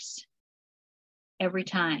letters every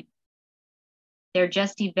time. They're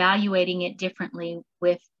just evaluating it differently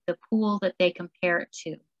with the pool that they compare it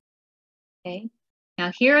to. Okay.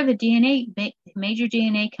 Now here are the major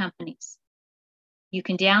DNA companies. You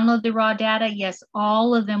can download the raw data. Yes,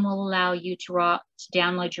 all of them will allow you to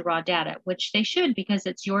download your raw data, which they should because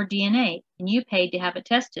it's your DNA and you paid to have it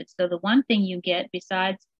tested. So the one thing you get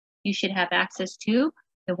besides you should have access to,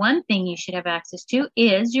 the one thing you should have access to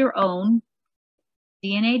is your own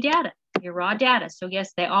DNA data, your raw data. So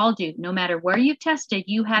yes, they all do. No matter where you've tested,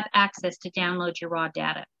 you have access to download your raw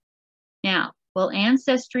data. Now, will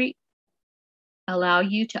Ancestry allow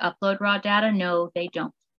you to upload raw data? No, they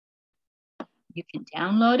don't. You can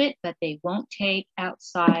download it, but they won't take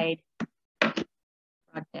outside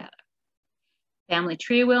raw data. Family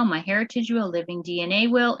Tree will, MyHeritage will, Living DNA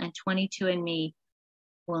will, and 22andMe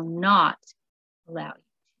will not allow you.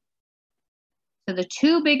 So the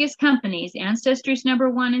 2 biggest companies, Ancestry's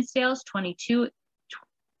 #1 in sales, 22andMe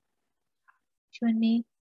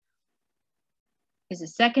is the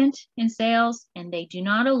second in sales, and they do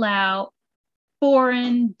not allow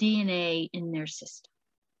foreign DNA in their system,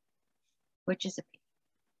 which is a pity.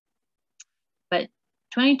 But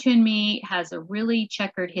 22andMe has a really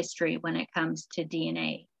checkered history when it comes to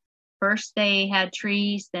DNA. First they had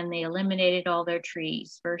trees, then they eliminated all their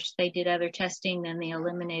trees. First they did other testing, then they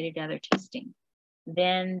eliminated other testing.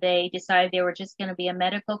 Then they decided they were just going to be a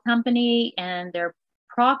medical company and their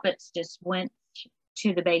profits just went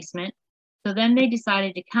to the basement. So then they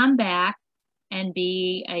decided to come back and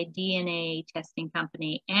be a DNA testing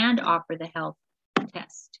company and offer the health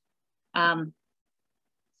test.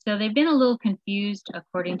 So they've been a little confused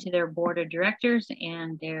according to their board of directors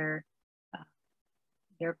and their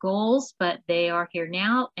their goals, but they are here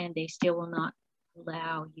now and they still will not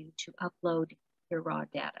allow you to upload your raw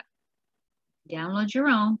data. Download your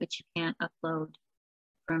own, but you can't upload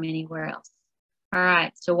from anywhere else. All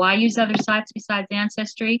right, so why use other sites besides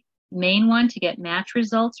Ancestry? Main one, to get match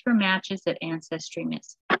results for matches that Ancestry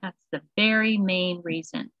missed. That's the very main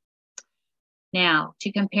reason. Now,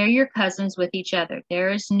 to compare your cousins with each other,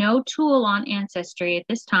 there is no tool on Ancestry at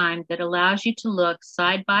this time that allows you to look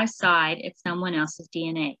side by side at someone else's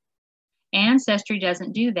DNA. Ancestry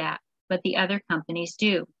doesn't do that, but the other companies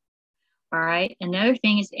do. All right, another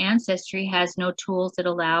thing is Ancestry has no tools that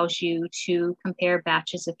allows you to compare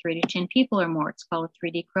batches of 3 to 10 people or more. It's called a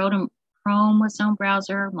 3D chromosome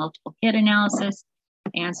browser, multiple hit analysis.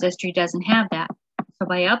 Ancestry doesn't have that. So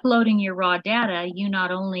by uploading your raw data, you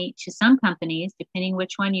not only, to some companies, depending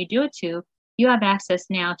which one you do it to, you have access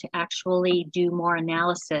now to actually do more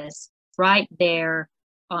analysis right there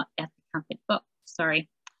at the company. Oh, sorry.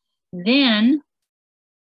 Then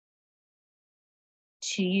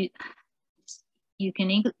you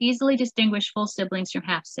can easily distinguish full siblings from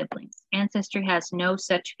half siblings. Ancestry has no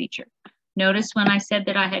such feature. Notice when I said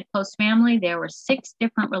that I had close family, there were 6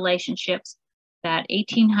 different relationships, that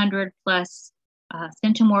 1,800 plus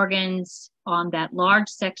centimorgans on that large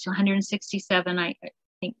section, 167, I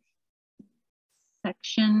think,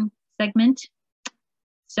 segment.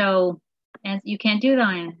 So, and you can't do that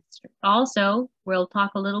on Ancestry. Also, we'll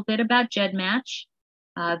talk a little bit about GEDmatch.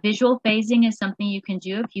 Visual phasing is something you can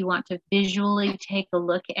do if you want to visually take a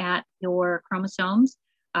look at your chromosomes,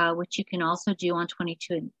 which you can also do on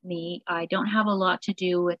 22andMe. I don't have a lot to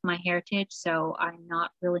do with my heritage, so I'm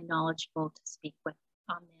not really knowledgeable to speak with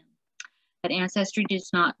on them. But Ancestry does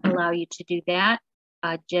not allow you to do that.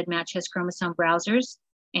 GEDmatch has chromosome browsers.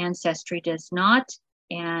 Ancestry does not,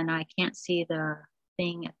 and I can't see the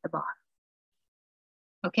thing at the bottom.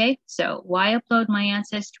 Okay, so why upload my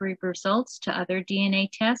Ancestry results to other DNA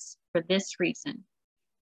tests? For this reason.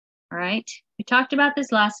 All right, we talked about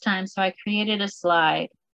this last time, so I created a slide.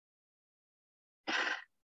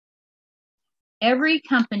 Every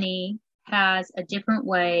company has a different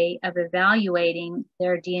way of evaluating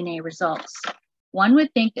their DNA results. One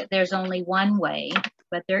would think that there's only one way,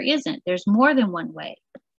 but there isn't. There's more than one way,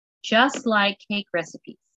 just like cake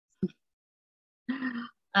recipes.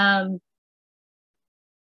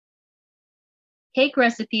 Cake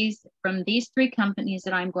recipes from these 3 companies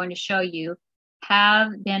that I'm going to show you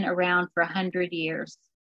have been around for 100 years.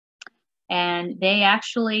 And they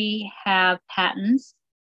actually have patents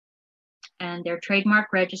and they're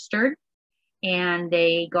trademark registered and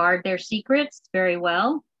they guard their secrets very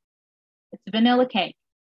well. It's vanilla cake.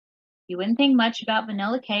 You wouldn't think much about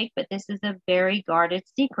vanilla cake, but this is a very guarded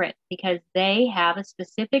secret because they have a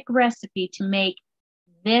specific recipe to make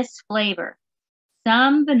this flavor.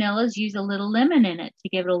 Some vanillas use a little lemon in it to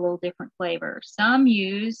give it a little different flavor. Some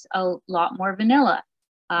use a lot more vanilla.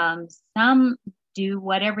 Some do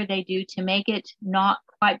whatever they do to make it not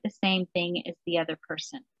quite the same thing as the other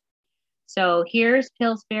person. So here's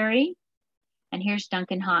Pillsbury and here's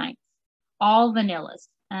Duncan Hines, all vanillas.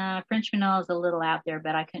 French vanilla is a little out there,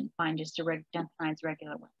 but I couldn't find just a Duncan Hines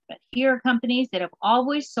regular one. But here are companies that have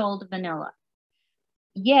always sold vanilla.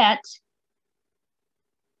 Yet,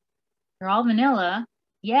 they're all vanilla,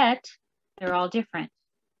 yet they're all different.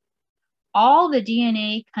 All the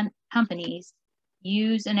DNA companies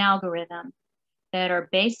use an algorithm that are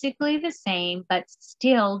basically the same, but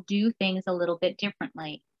still do things a little bit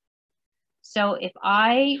differently. So if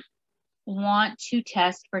I want to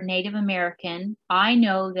test for Native American, I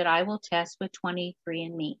know that I will test with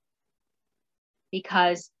 23andMe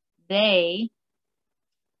because they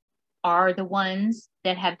are the ones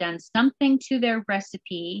that have done something to their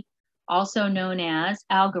recipe, also known as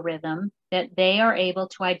algorithm, that they are able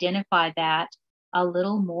to identify that a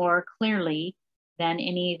little more clearly than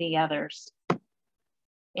any of the others.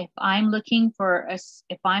 If I'm looking for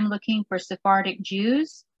Sephardic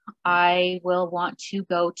Jews, I will want to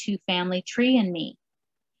go to Family Tree and Me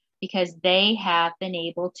because they have been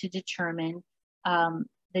able to determine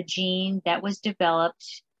the gene that was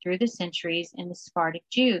developed through the centuries in the Sephardic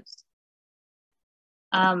Jews.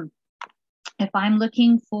 If I'm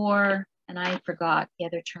looking for, and I forgot the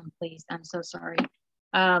other term, please, I'm so sorry.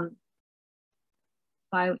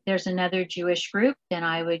 There's another Jewish group, then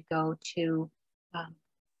I would go to,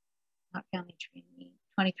 not Family Tree and Me,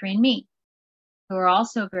 23andMe, who are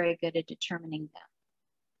also very good at determining them.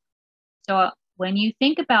 So when you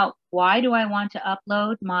think about why do I want to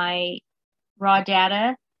upload my raw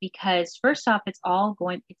data, because first off, it's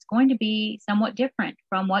going to be somewhat different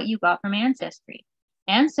from what you got from Ancestry.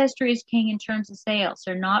 Ancestry is king in terms of sales.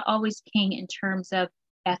 They're not always king in terms of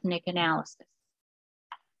ethnic analysis.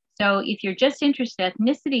 So if you're just interested in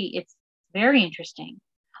ethnicity, it's very interesting.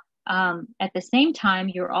 At the same time,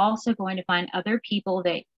 you're also going to find other people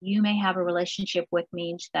that you may have a relationship with,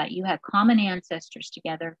 means that you have common ancestors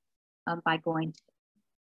together by going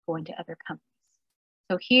to other companies.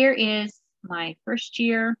 So here is my first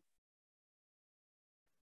year,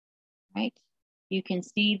 right? You can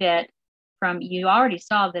see that you already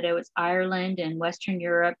saw that it was Ireland and Western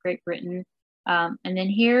Europe, Great Britain. And then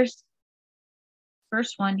here's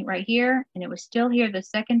first one right here, and it was still here the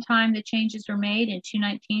second time the changes were made in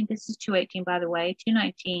 219. This is 218, by the way,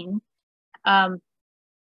 219. But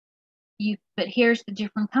here's the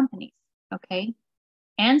different companies, okay?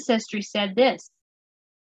 Ancestry said this,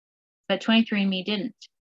 but 23andMe didn't.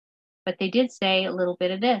 But they did say a little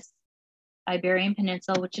bit of this. Iberian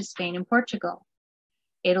Peninsula, which is Spain and Portugal.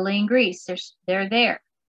 Italy and Greece, they're there.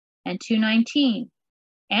 And 219,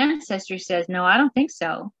 Ancestry says, no, I don't think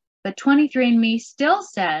so. But 23andMe still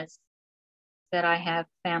says that I have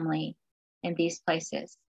family in these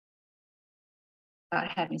places.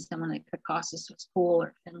 Having someone at Caucasus was cool,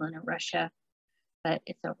 or Finland or Russia, but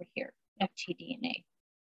it's over here, FTDNA.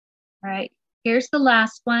 All right, here's the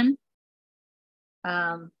last one.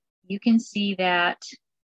 You can see that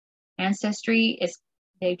Ancestry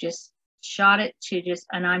they've just shot it to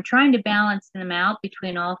and I'm trying to balance them out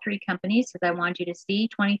between all three companies because I want you to see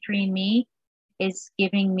 23andMe is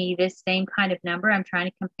giving me this same kind of number. I'm trying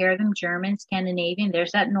to compare them, German, Scandinavian.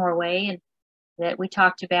 There's that Norway and that we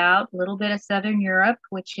talked about, a little bit of Southern Europe,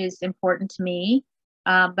 which is important to me.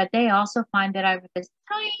 But they also find that I have this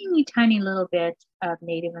tiny, tiny little bit of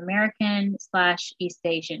Native American / East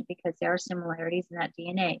Asian because there are similarities in that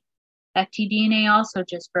DNA. FTDNA also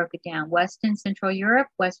just broke it down. West and Central Europe.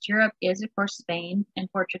 West Europe is, of course, Spain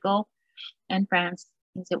and Portugal and France,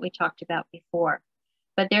 things that we talked about before.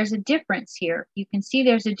 But there's a difference here. You can see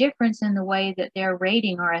there's a difference in the way that they're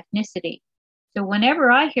rating our ethnicity. So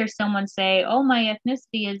whenever I hear someone say, oh, my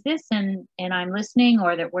ethnicity is this, and I'm listening,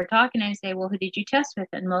 or that we're talking, I say, well, who did you test with?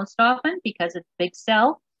 And most often, because it's big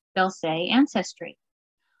cell, they'll say Ancestry.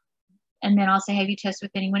 And then I'll say, have you tested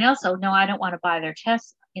with anyone else? Oh, no, I don't want to buy their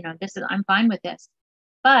tests. I'm fine with this.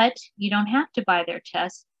 But you don't have to buy their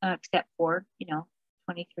tests except for,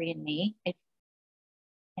 23andMe.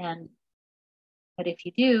 But if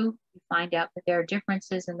you do, you find out that there are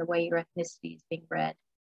differences in the way your ethnicity is being read.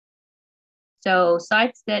 So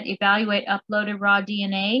sites that evaluate uploaded raw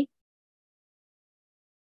DNA,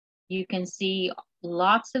 you can see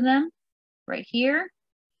lots of them right here.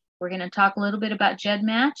 We're going to talk a little bit about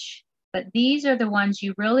GEDmatch, but these are the ones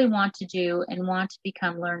you really want to do and want to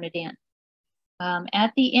become learned in.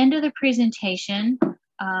 At the end of the presentation,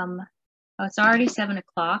 it's already 7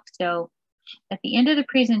 o'clock, so at the end of the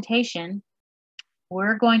presentation,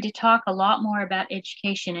 we're going to talk a lot more about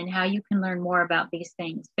education and how you can learn more about these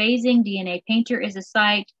things. Phasing, DNA Painter is a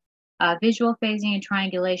site. Visual phasing and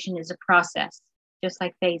triangulation is a process, just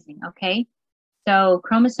like phasing, okay? So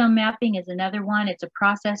chromosome mapping is another one. It's a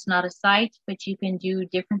process, not a site, but you can do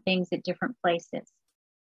different things at different places.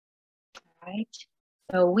 All right.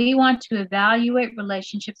 So we want to evaluate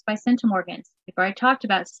relationships by centimorgans. We've already talked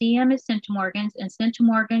about CM is centimorgans, and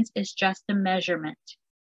centimorgans is just a measurement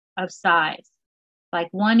of size. Like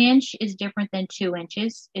 1 inch is different than 2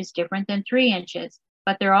 inches, is different than 3 inches,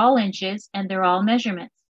 but they're all inches and they're all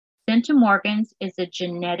measurements. Centimorgans is a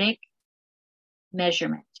genetic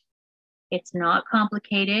measurement. It's not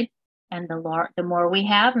complicated, and the more we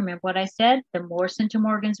have, remember what I said, the more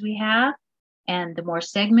centimorgans we have, and the more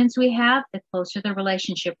segments we have, the closer the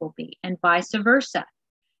relationship will be, and vice versa.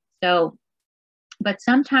 So, but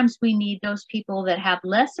sometimes we need those people that have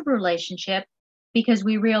less of a relationship because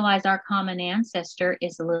we realize our common ancestor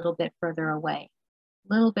is a little bit further away,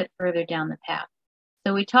 a little bit further down the path.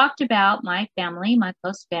 So we talked about my family, my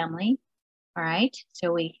close family. All right,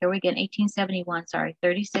 so here we get 1871,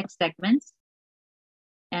 36 segments.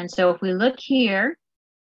 And so if we look here,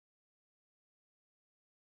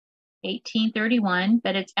 1831,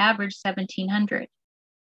 but it's average 1700.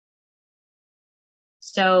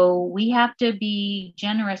 So we have to be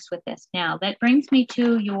generous with this. Now, that brings me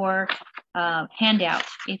to your handout.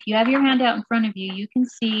 If you have your handout in front of you, you can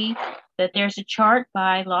see that there's a chart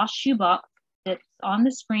by Lost Shoebox that's on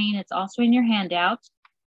the screen. It's also in your handout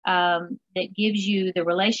that gives you the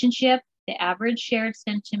relationship, the average shared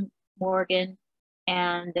centimorgan,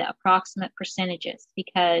 and the approximate percentages,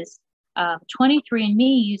 because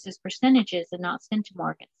 23andMe uses percentages and not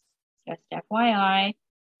centimorgans. Just FYI.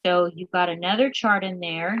 So you've got another chart in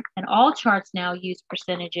there, and all charts now use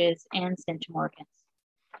percentages and centimorgans.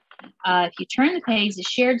 If you turn the page, the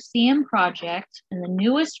Shared CM project, and the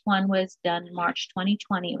newest one was done in March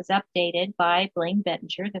 2020. It was updated by Blaine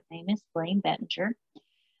Bettinger, the famous Blaine Bettinger.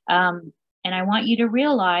 And I want you to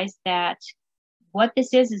realize that what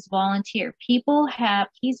this is volunteer. He's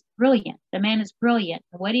brilliant. The man is brilliant.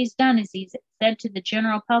 And what he's done is he's said to the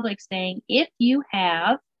general public saying, if you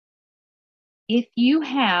have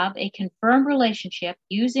a confirmed relationship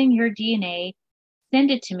using your DNA,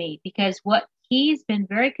 send it to me, because what he's been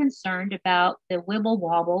very concerned about the wibble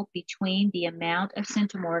wobble between the amount of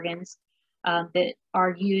centimorgans that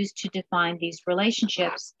are used to define these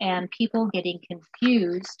relationships and people getting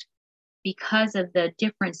confused because of the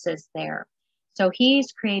differences there. So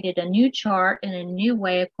he's created a new chart and a new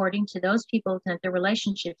way according to those people that the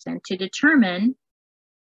relationships in to determine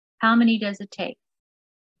how many does it take.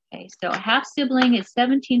 Okay, so a half sibling is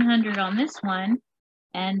 1,700 on this one,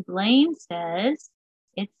 and Blaine says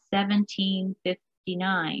it's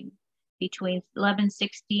 1,759 between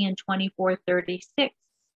 1160 and 2436.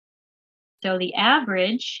 So the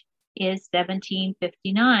average is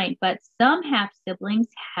 1,759, but some half siblings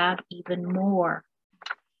have even more.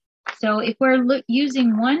 So if we're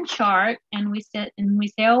using one chart and we say,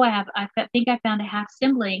 oh, I think I found a half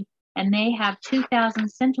sibling, and they have 2,000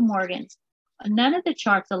 centimorgans. None of the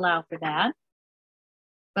charts allow for that,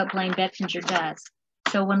 but Blaine Bettinger does.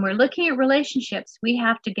 So when we're looking at relationships, we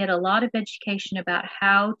have to get a lot of education about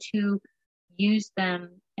how to use them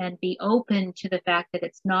and be open to the fact that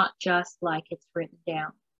it's not just like it's written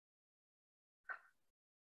down.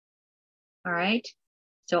 All right,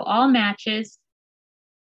 so all matches.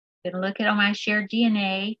 I'm going to look at all my shared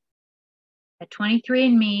DNA at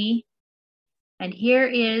 23andMe, and here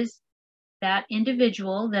is that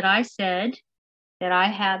individual that I said that I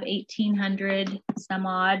have 1,800 some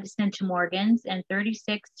odd centimorgans and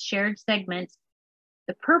 36 shared segments.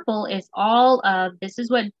 The purple is all of, this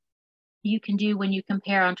is what you can do when you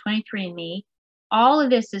compare on 23andMe. All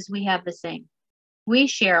of this is we have the same. We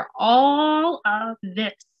share all of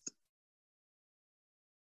this.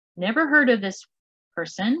 Never heard of this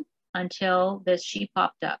person until she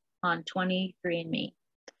popped up on 23andMe.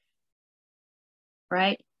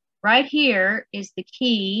 Right here is the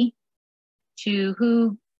key to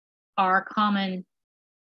who our common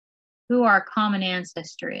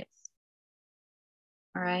ancestor is.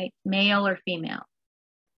 All right, male or female.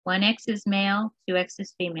 1X is male, 2X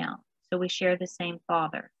is female. So we share the same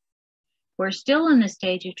father. We're still in the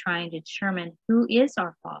stage of trying to determine who is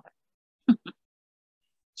our father.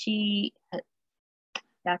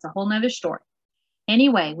 That's a whole nother story.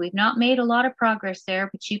 Anyway, we've not made a lot of progress there,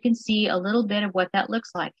 but you can see a little bit of what that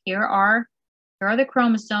looks like. Here are the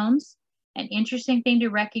chromosomes. An interesting thing to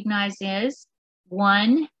recognize is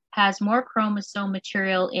 1 has more chromosome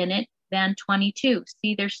material in it than 22.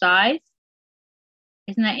 See their size?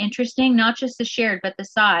 Isn't that interesting? Not just the shared, but the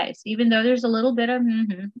size. Even though there's a little bit of,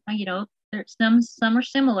 there's some are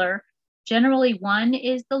similar. Generally, 1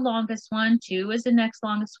 is the longest one, 2 is the next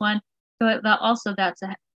longest one. So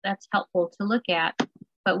that's helpful to look at.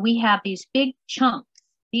 But we have these big chunks.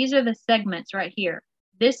 These are the segments right here.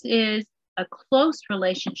 This is a close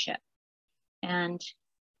relationship. And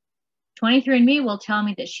 23andMe will tell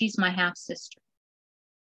me that she's my half sister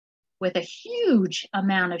with a huge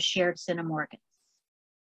amount of shared centimorgans.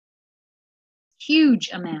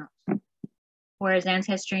 Huge amount. Whereas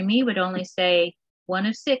AncestryMe would only say 1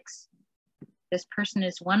 of 6. This person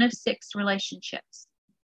is 1 of 6 relationships,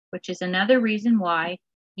 which is another reason why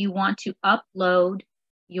you want to upload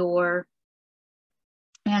your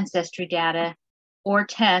ancestry data or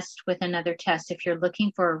test with another test if you're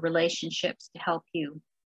looking for relationships to help you,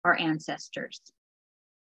 our ancestors.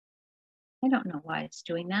 I don't know why it's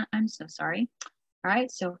doing that. I'm so sorry. All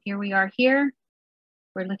right, so here we are here.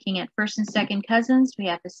 We're looking at first and second cousins. We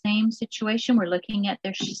have the same situation. We're looking at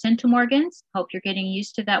their centimorgans. Hope you're getting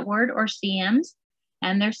used to that word, or CMs,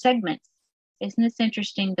 and their segments. Isn't this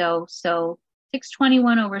interesting though? So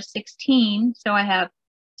 621 over 16. So I have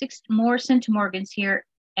 6 more centimorgans here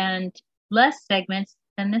and less segments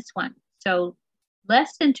than this one. So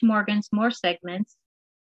less centimorgans, more segments,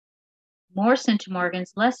 more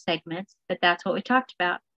centimorgans, less segments, but that's what we talked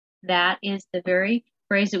about. That is the very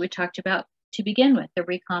phrase that we talked about to begin with, the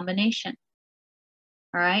recombination.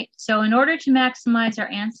 All right, so in order to maximize our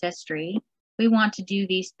ancestry, we want to do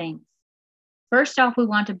these things. First off, we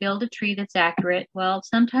want to build a tree that's accurate. Well,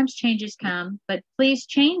 sometimes changes come, but please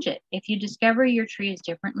change it. If you discover your tree is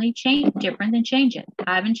different, then change it.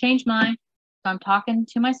 I haven't changed mine, so I'm talking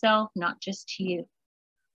to myself, not just to you.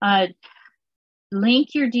 Link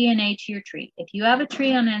your DNA to your tree. If you have a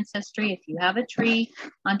tree on Ancestry, if you have a tree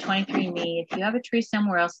on 23andMe, if you have a tree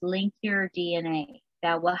somewhere else, link your DNA.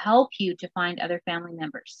 that will help you to find other family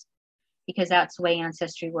members, because that's the way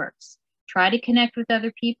Ancestry works. Try to connect with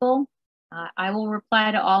other people. I will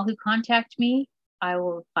reply to all who contact me. I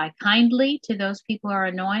will reply kindly to those people who are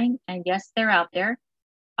annoying, and yes, they're out there.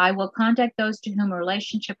 I will contact those to whom a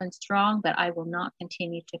relationship is strong, but I will not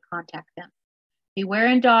continue to contact them. Beware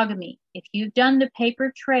endogamy. If you've done the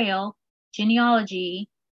paper trail genealogy,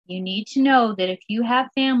 you need to know that if you have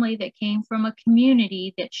family that came from a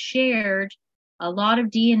community that shared a lot of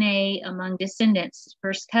DNA among descendants,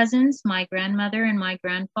 first cousins, my grandmother and my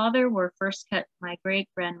grandfather were my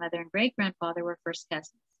great-grandmother and great-grandfather were first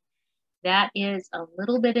cousins. That is a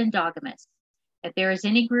little bit endogamous. If there is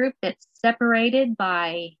any group that's separated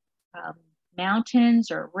by mountains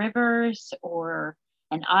or rivers or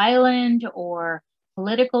an island or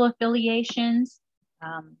political affiliations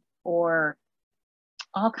or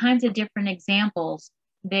all kinds of different examples,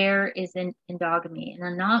 there is an endogamy.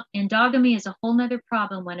 And endogamy is a whole nother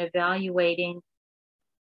problem when evaluating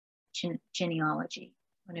genealogy,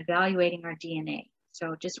 when evaluating our DNA.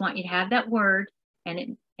 So just want you to have that word.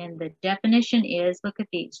 And the definition is, look at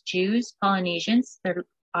these: Jews, Polynesians, they're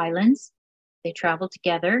islands, they travel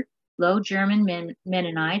together. Low German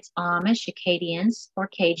Mennonites, Amish, Acadians, or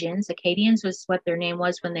Cajuns. Acadians was what their name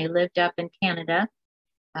was when they lived up in Canada.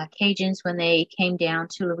 Cajuns when they came down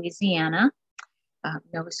to Louisiana.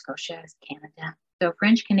 Nova Scotia is Canada. So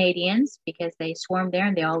French Canadians, because they swarmed there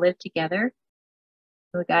and they all lived together.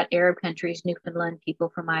 We got Arab countries, Newfoundland, people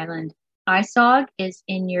from Ireland. ISOG is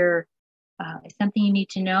in your, something you need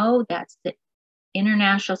to know. That's the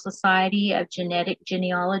International Society of Genetic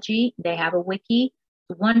Genealogy. They have a wiki.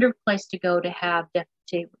 It's a wonderful place to go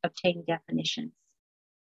to obtain definitions.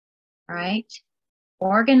 All right.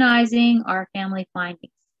 Organizing our family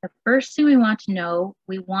findings. The first thing we want to know,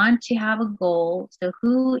 we want to have a goal. So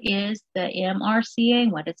who is the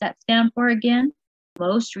MRCA? What does that stand for again?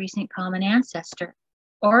 Most recent common ancestor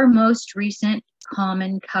or most recent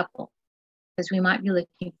common couple, because we might be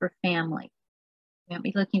looking for family. We might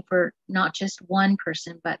be looking for not just one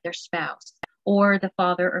person, but their spouse or the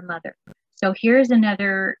father or mother. So here's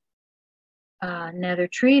another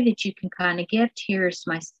tree that you can kind of gift. Here's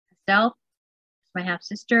myself, my half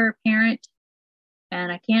sister, parent. And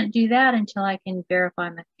I can't do that until I can verify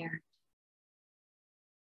my parent.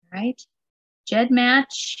 All right.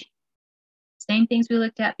 GEDmatch, same things we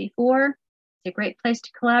looked at before. It's a great place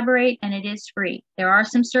to collaborate, and it is free. There are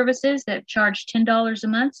some services that charge $10 a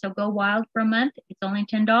month, so go wild for a month. It's only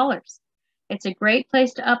 $10. It's a great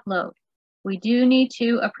place to upload. We do need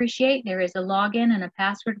to appreciate there is a login and a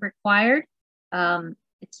password required.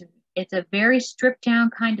 It's a very stripped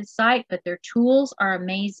down kind of site, but their tools are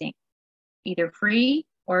amazing. Either free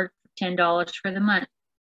or $10 for the month.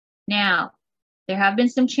 Now, there have been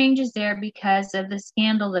some changes there because of the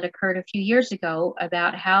scandal that occurred a few years ago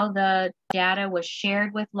about how the data was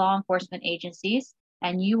shared with law enforcement agencies,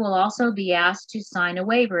 and you will also be asked to sign a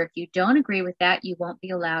waiver. If you don't agree with that, you won't be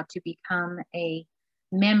allowed to become a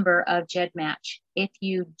member of GEDmatch. If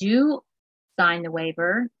you do sign the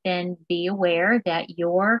waiver, then be aware that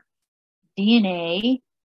your DNA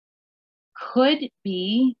could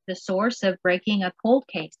be the source of breaking a cold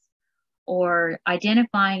case or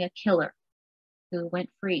identifying a killer who went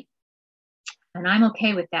free. And I'm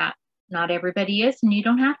okay with that. Not everybody is, and you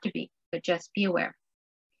don't have to be, but just be aware.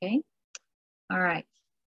 Okay? All right.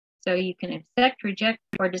 So you can accept, reject,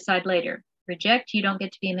 or decide later. Reject, you don't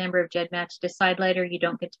get to be a member of GEDmatch. Decide later, you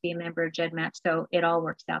don't get to be a member of GEDmatch. So it all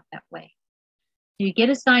works out that way. You get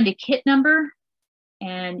assigned a kit number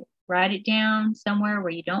and write it down somewhere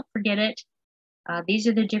where you don't forget it. These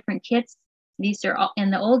are the different kits. These are all,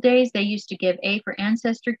 in the old days, they used to give A for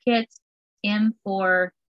ancestor kits, M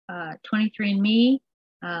for 23andMe.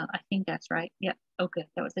 I think that's right. Yep. Oh, good.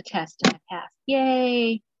 That was a test and I passed.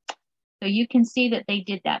 Yay. So you can see that they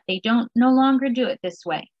did that. They no longer do it this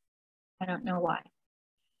way. I don't know why.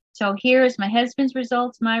 So here's my husband's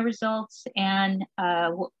results, my results, and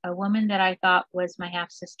a woman that I thought was my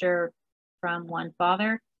half-sister from one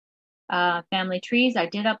father. Family trees. I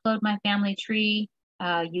did upload my family tree.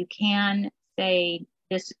 You can say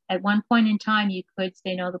this at one point in time, you could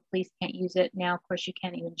say, no, the police can't use it. Now, of course, you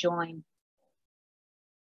can't even join.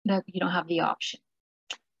 You don't have the option.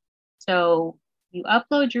 So you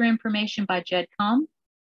upload your information by GEDcom.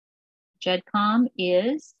 GEDcom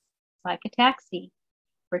is like a taxi.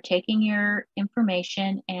 We're taking your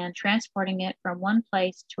information and transporting it from one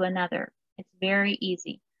place to another. It's very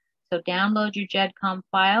easy. So download your GEDcom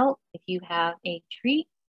file if you have a tree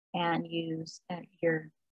and use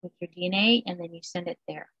with your DNA, and then you send it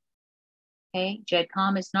there. Okay,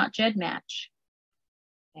 GEDcom is not GEDmatch.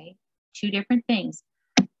 Okay, two different things.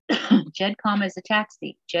 GEDCOM is a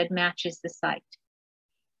taxi. GEDmatch is the site.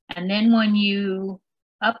 And then when you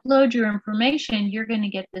upload your information, you're going to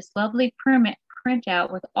get this lovely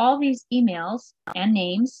printout with all these emails and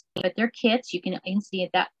names, but they're kits. You can see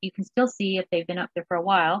that. You can still see if they've been up there for a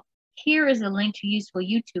while. Here is a link to useful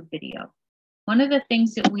YouTube video. One of the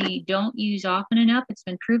things that we don't use often enough, it's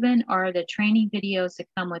been proven, are the training videos that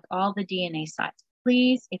come with all the DNA sites.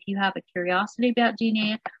 Please, if you have a curiosity about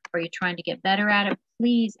DNA or you're trying to get better at it,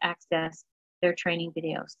 please access their training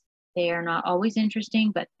videos. They are not always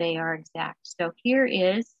interesting, but they are exact. So here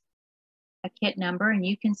is a kit number, and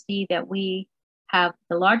you can see that we have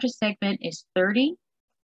the largest segment is 30,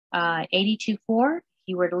 82.4. If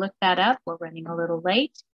you were to look that up, we're running a little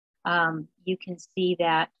late. You can see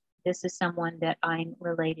that this is someone that I'm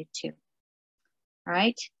related to. All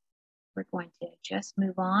right, we're going to just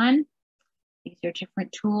move on. These are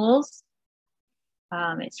different tools.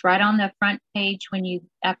 It's right on the front page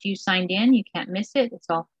after you signed in. You can't miss it. It's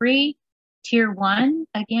all free. Tier 1,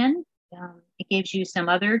 again, it gives you some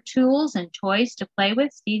other tools and toys to play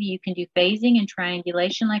with. See, you can do phasing and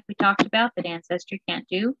triangulation like we talked about that Ancestry can't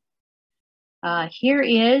do. Here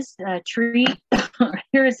is a tree.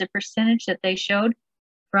 Here is the percentage that they showed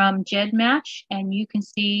from GEDmatch, and you can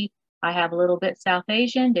see I have a little bit South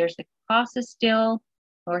Asian. There's the Caucasus still,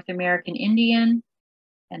 North American Indian,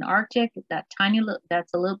 and Arctic. That's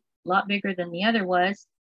a lot bigger than the other was.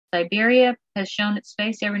 Siberia has shown its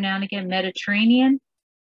face every now and again. Mediterranean,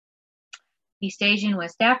 East Asian,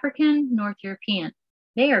 West African, North European.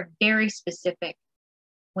 They are very specific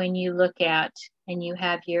when you look at and you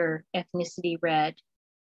have your ethnicity read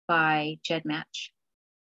by GEDmatch.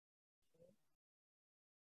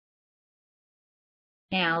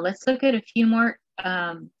 Now let's look at a few more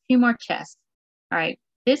tests. All right,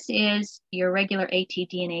 this is your regular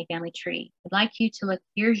ATDNA family tree. I'd like you to look.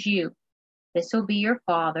 Here's you. This will be your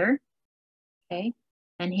father, okay?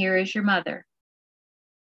 And here is your mother.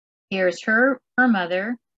 Here is her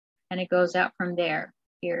mother, and it goes out from there.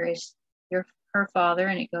 Here is her father,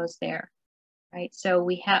 and it goes there. Right? So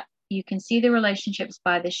you can see the relationships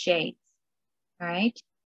by the shades. All right?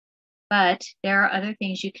 But there are other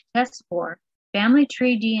things you can test for. Family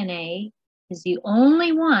tree DNA is the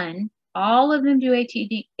only one. All of them do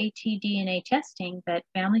ATDNA testing, but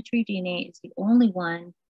family tree DNA is the only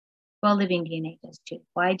one. Well, living DNA does too.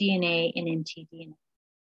 Y-DNA and mtDNA.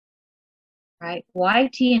 Right?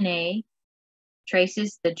 Y-DNA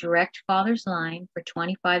traces the direct father's line for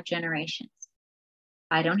 25 generations.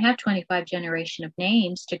 I don't have 25 generation of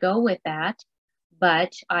names to go with that,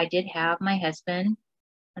 but I did have my husband,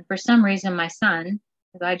 and for some reason my son,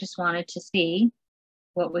 because I just wanted to see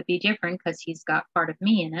what would be different because he's got part of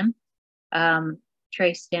me in him,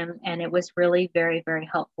 traced him, and it was really very, very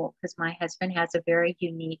helpful because my husband has a very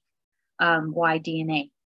unique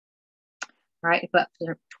Y-DNA. Right, but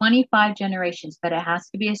for 25 generations, but it has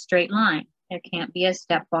to be a straight line. There can't be a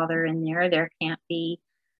stepfather in there. There can't be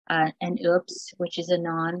an oops, which is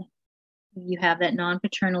you have that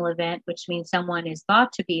non-paternal event, which means someone is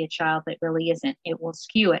thought to be a child that really isn't. It will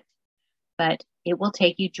skew it, but it will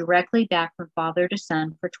take you directly back from father to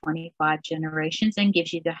son for 25 generations and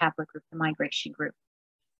gives you the haplogroup, the migration group.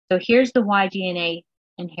 So here's the Y-DNA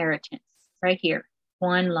inheritance right here,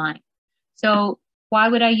 one line. So why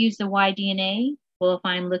would I use the Y-DNA? Well,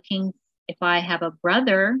 if I have a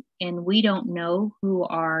brother and we don't know who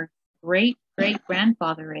our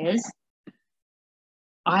great-great-grandfather is,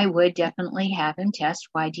 I would definitely have him test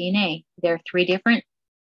Y-DNA. There are 3 different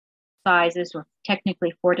sizes, or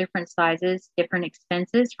technically 4 different sizes, different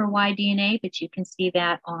expenses for Y-DNA, but you can see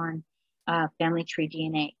that on family tree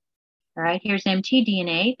DNA. All right, here's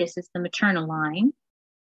mtDNA. This is the maternal line.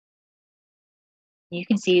 You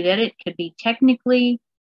can see that it could be technically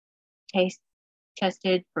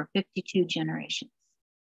tested for 52 generations.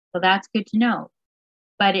 So that's good to know.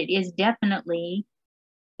 But it is definitely,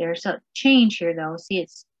 there's a change here though. See,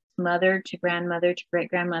 it's mother to grandmother to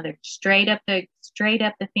great-grandmother, straight up the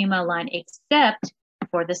female line, except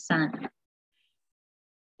for the son.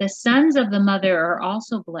 The sons of the mother are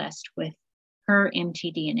also blessed with her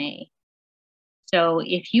mtDNA. So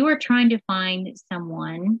if you are trying to find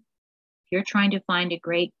someone, you're trying to find a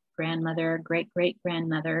great-grandmother,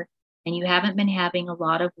 great-great-grandmother, and you haven't been having a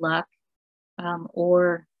lot of luck,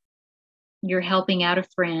 or you're helping out a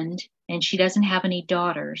friend and she doesn't have any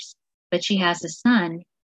daughters, but she has a son,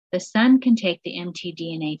 the son can take the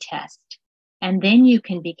mtDNA test, and then you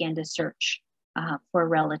can begin to search for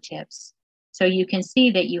relatives. So you can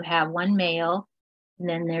see that you have one male, and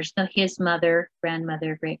then there's his mother,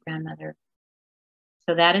 grandmother, great-grandmother.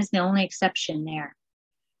 So that is the only exception there.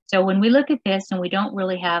 So when we look at this, and we don't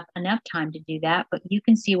really have enough time to do that, but you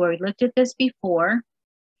can see where we looked at this before.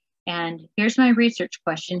 And here's my research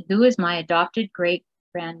question. Who is my adopted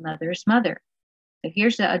great-grandmother's mother? So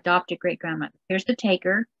here's the adopted great-grandmother. Here's the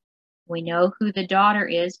taker. We know who the daughter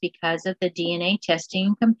is because of the DNA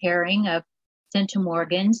testing, comparing of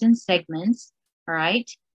centimorgans and segments, all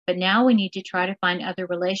right? But now we need to try to find other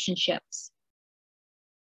relationships.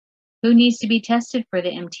 Who needs to be tested for the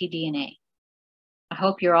mtDNA? I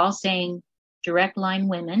hope you're all saying direct line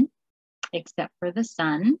women, except for the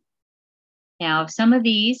son. Now, if some of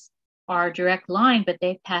these are direct line, but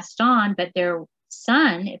they've passed on, but their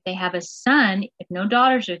son, if they have a son, if no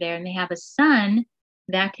daughters are there and they have a son,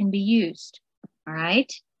 that can be used, all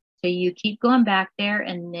right? So you keep going back there,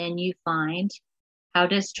 and then you find, how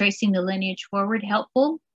does tracing the lineage forward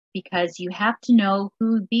helpful? Because you have to know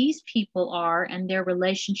who these people are and their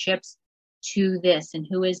relationships to this. And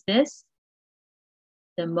who is this?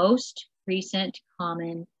 The most recent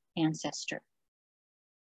common ancestor.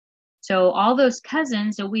 So all those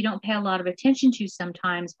cousins that we don't pay a lot of attention to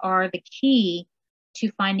sometimes are the key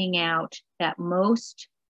to finding out that most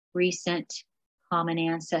recent common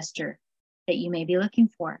ancestor that you may be looking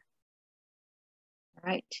for. All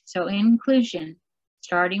right, so in conclusion,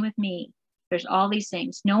 starting with me, there's all these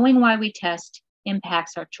things. Knowing why we test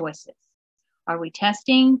impacts our choices. Are we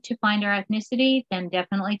testing to find our ethnicity? Then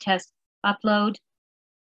definitely test, upload,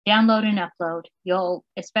 download and upload. You'll,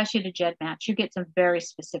 especially to GEDmatch, you get some very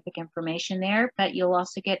specific information there, but you'll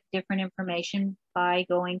also get different information by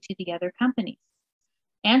going to the other companies.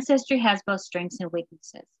 Ancestry has both strengths and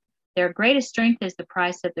weaknesses. Their greatest strength is the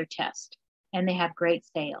price of their test, and they have great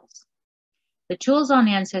sales. The tools on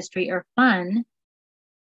Ancestry are fun,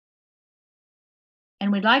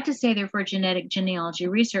 and we'd like to say they're for genetic genealogy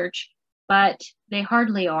research, but they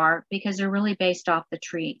hardly are, because they're really based off the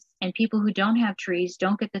trees. And people who don't have trees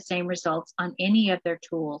don't get the same results on any of their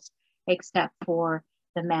tools except for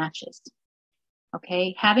the matches.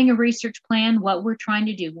 Okay, having a research plan, what we're trying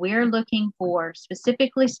to do, we're looking for,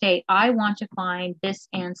 specifically state, I want to find this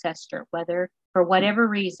ancestor, whether for whatever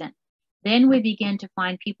reason. Then we begin to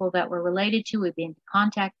find people that we're related to, we begin to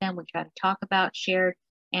contact them, we try to talk about shared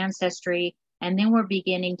ancestry, and then we're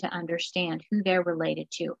beginning to understand who they're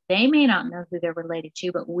related to. They may not know who they're related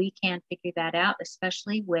to, but we can figure that out,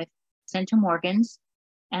 especially with centimorgans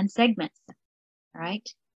and segments, all right?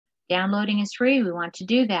 Downloading is free, we want to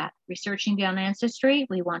do that. Researching beyond ancestry,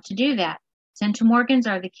 we want to do that. Centimorgans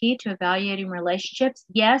are the key to evaluating relationships,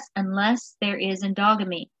 yes, unless there is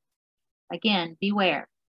endogamy. Again, beware.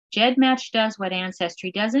 GEDmatch does what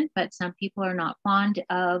Ancestry doesn't, but some people are not fond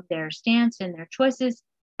of their stance and their choices,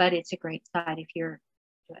 but it's a great site if you're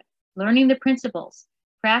good. Learning the principles.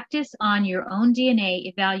 Practice on your own DNA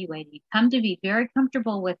evaluating. Come to be very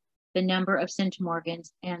comfortable with the number of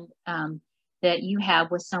centimorgans and that you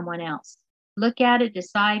have with someone else. Look at it,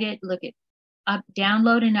 decide it, look at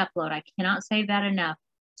download and upload. I cannot say that enough.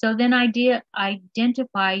 So then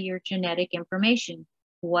identify your genetic information.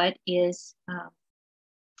 What is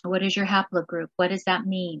your haplogroup? What does that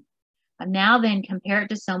mean? Now then, compare it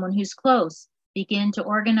to someone who's close. Begin to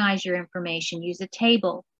organize your information. Use a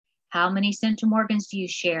table. How many centimorgans do you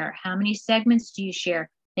share? How many segments do you share?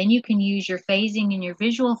 Then you can use your phasing and your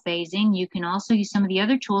visual phasing. You can also use some of the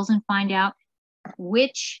other tools and find out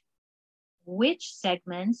which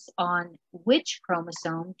segments on which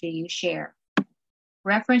chromosome do you share.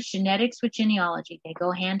 Reference genetics with genealogy. They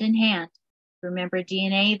go hand in hand. Remember,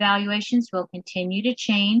 DNA evaluations will continue to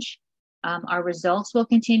change. Our results will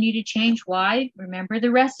continue to change. Why? Remember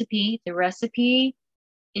the recipe. The recipe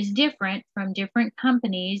is different from different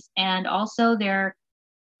companies, and also their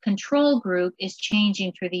control group is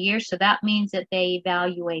changing through the years, so that means that they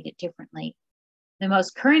evaluate it differently. The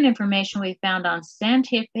most current information we found on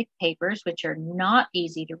scientific papers, which are not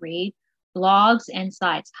easy to read, blogs and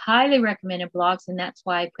sites. Highly recommended blogs, and that's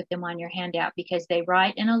why I put them on your handout, because they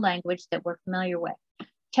write in a language that we're familiar with.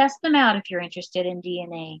 Test them out if you're interested in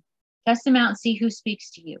DNA. Test them out and see who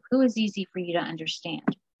speaks to you, who is easy for you to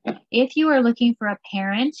understand. If you are looking for a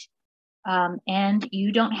parent and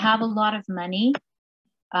you don't have a lot of money,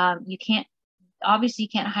 you can't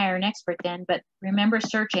hire an expert then, but remember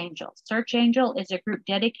Search Angel. Search Angel is a group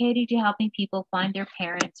dedicated to helping people find their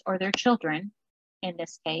parents or their children, in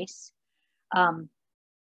this case, and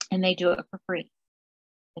they do it for free.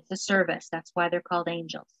 It's a service. That's why they're called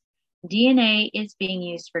angels. DNA is being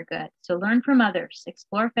used for good. So learn from others.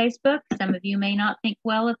 Explore Facebook. Some of you may not think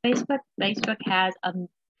well of Facebook. Facebook has a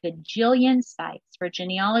gajillion sites for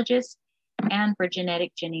genealogists and for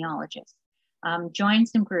genetic genealogists. Join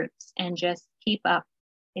some groups and just keep up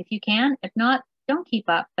if you can. If not, don't keep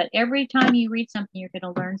up, but every time you read something, you're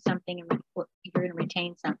going to learn something and you're going to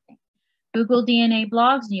retain something. Google DNA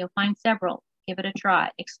blogs and you'll find several. Give it a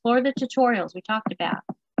try. Explore the tutorials we talked about.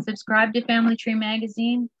 Subscribe to Family Tree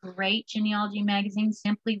Magazine, great genealogy magazine,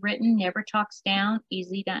 simply written, never talks down,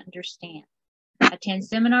 easy to understand. Attend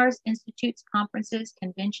seminars, institutes, conferences,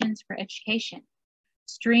 conventions for education.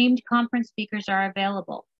 Streamed conference speakers are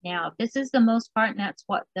available. Now, this is the most part, and that's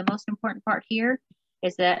what the most important part here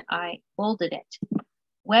is that I bolded it.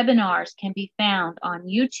 Webinars can be found on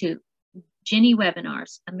YouTube. Ginny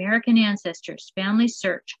webinars, American Ancestors, Family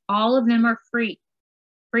Search, all of them are free.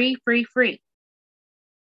 Free, free, free.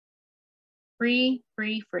 Free,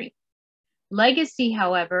 free, free. Legacy,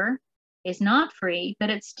 however, is not free, but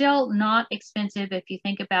it's still not expensive if you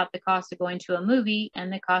think about the cost of going to a movie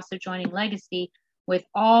and the cost of joining Legacy with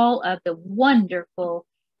all of the wonderful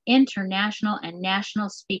international and national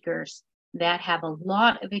speakers that have a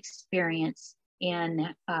lot of experience in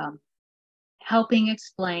helping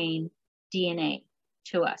explain DNA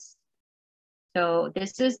to us. So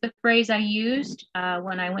this is the phrase I used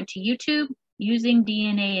when I went to YouTube, using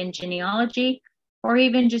DNA in genealogy, or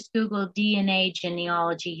even just Google DNA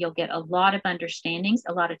genealogy. You'll get a lot of understandings,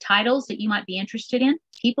 a lot of titles that you might be interested in,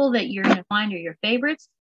 people that you're going to find are your favorites,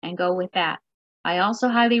 and go with that. I also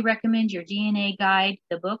highly recommend your DNA Guide,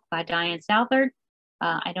 the book by Diane Southard.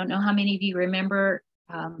 I don't know how many of you remember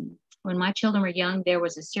when my children were young, there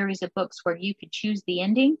was a series of books where you could choose the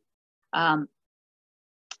ending.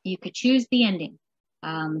 You could choose the ending.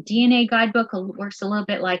 DNA guidebook works a little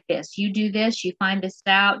bit like this. You do this, you find this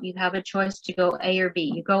out, you have a choice to go A or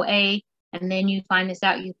B. You go A, and then you find this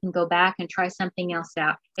out, you can go back and try something else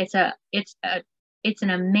out. It's an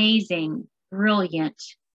amazing, brilliant,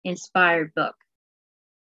 inspired book.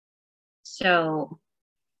 So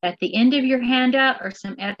at the end of your handout are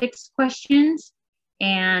some ethics questions,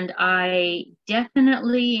 and I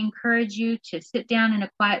definitely encourage you to sit down in a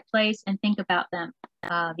quiet place and think about them.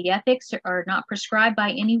 The ethics are not prescribed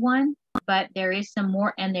by anyone, but there is some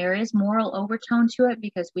more, and there is moral overtone to it,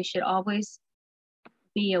 because we should always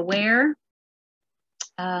be aware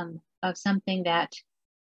of something that,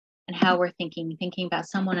 and how we're thinking about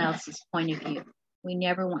someone else's point of view. We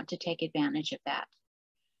never want to take advantage of that.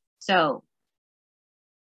 So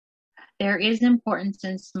there is importance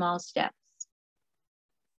in small steps.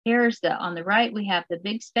 Here's on the right, we have the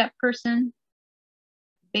big step person,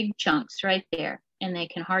 big chunks right there, and they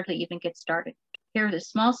can hardly even get started. Here are the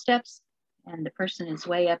small steps, and the person is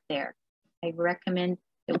way up there. I recommend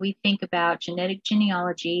that we think about genetic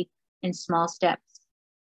genealogy in small steps.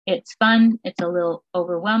 It's fun, it's a little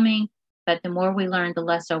overwhelming, but the more we learn, the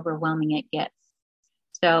less overwhelming it gets.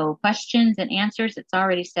 So questions and answers, it's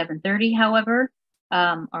already 7:30, however,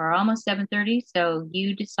 or almost 7:30, so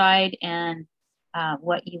you decide and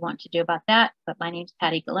what you want to do about that. But my name's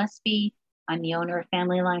Patti Gillespie. I'm the owner of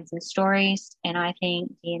Family Lines and Stories, and I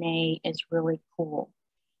think DNA is really cool.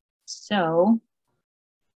 So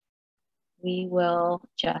we will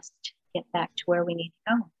just get back to where we need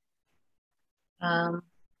to go.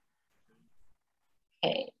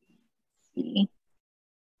 Okay.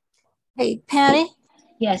 Hey, Patti?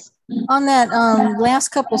 Yes. On that last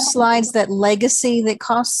couple slides, that legacy that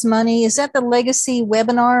costs money, is that the legacy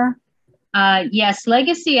webinar? Yes,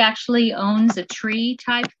 Legacy actually owns a tree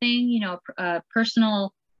type thing, you know,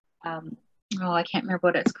 personal, oh, I can't remember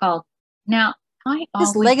what it's called. Now,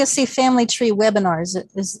 This Legacy Family Tree webinar,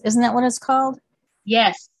 isn't that what it's called?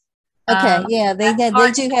 Yes. Okay, yeah, they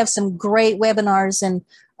do have some great webinars, and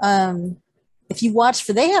if you watch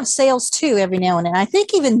they have sales too every now and then. I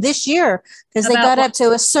think even this year, because they got up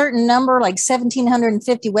to a certain number, like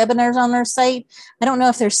 1,750 webinars on their site. I don't know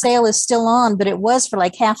if their sale is still on, but it was for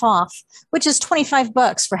like half off, which is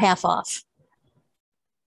 $25 for half off.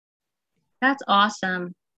 That's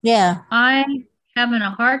awesome. Yeah. I'm having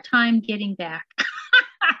a hard time getting back.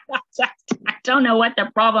 I don't know what the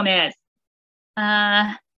problem is.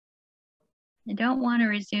 I don't want to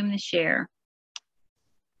resume the share.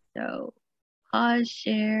 So pause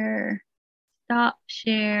share, stop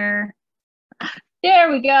share. There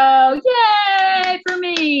we go. Yay for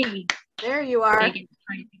me. There you are.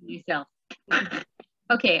 Myself.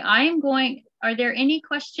 Okay, are there any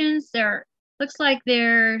questions? There looks like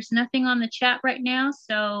there's nothing on the chat right now,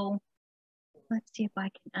 so let's see if I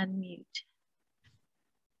can unmute.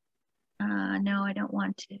 No, I don't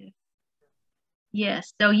want to.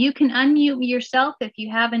 Yes, so you can unmute yourself if you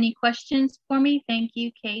have any questions for me. Thank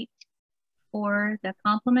you, Kate, for the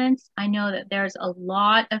compliments. I know that there's a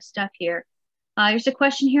lot of stuff here. There's a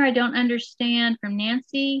question here I don't understand from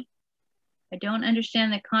Nancy. I don't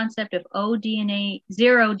understand the concept of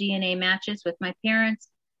zero DNA matches with my parents.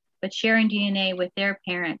 but sharing DNA with their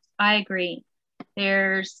parents. I agree.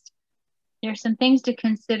 There's some things to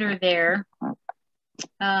consider there.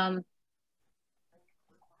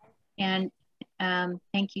 Thank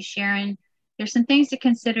you, Sharon. There's some things to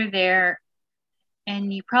consider there,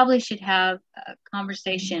 and you probably should have a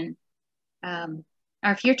conversation. Or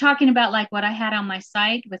if you're talking about like what I had on my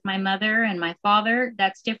site with my mother and my father,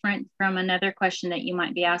 that's different from another question that you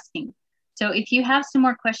might be asking. So if you have some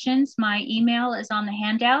more questions, my email is on the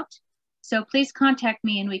handout. So please contact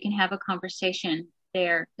me and we can have a conversation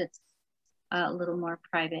there that's a little more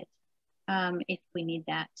private if we need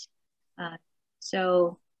that.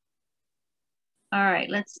 All right,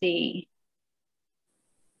 let's see.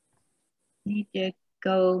 Need to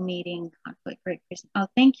go meeting conflict. Great. Oh,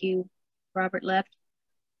 thank you. Robert left.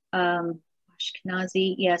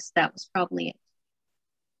 Ashkenazi. Yes, that was probably it.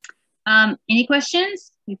 Any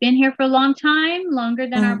questions? We've been here for a long time, longer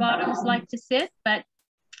than our bottoms like to sit, but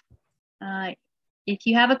if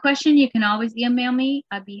you have a question, you can always email me.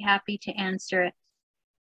 I'd be happy to answer it.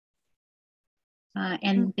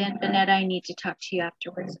 And then, Vanetta, I need to talk to you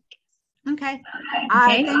afterwards. Okay.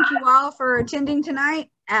 Thank you all for attending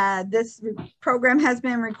tonight. This program has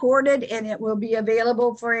been recorded and it will be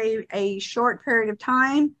available for a short period of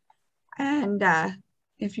time. And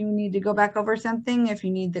if you need to go back over something, if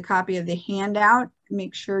you need the copy of the handout,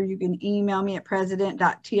 make sure you can email me at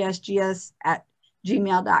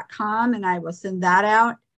president.tsgs@gmail.com and I will send that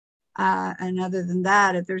out. And other than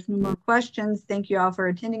that, if there's no more questions, thank you all for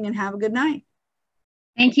attending and have a good night.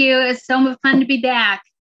 Thank you. It's so much fun to be back.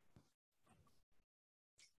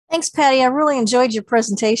 Thanks, Patti. I really enjoyed your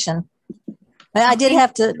presentation. I did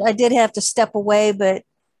have to step away, but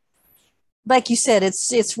like you said,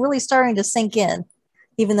 it's really starting to sink in,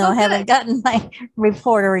 even though I haven't gotten my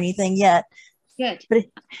report or anything yet. Good. But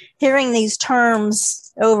hearing these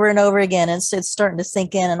terms over and over again, it's starting to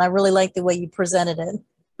sink in, and I really like the way you presented it.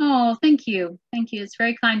 Oh, thank you. Thank you. It's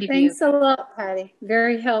very kind of you. Thanks a lot, Patti.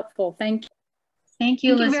 Very helpful. Thank you. Thank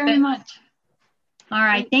you, Elizabeth. Thank you very much. All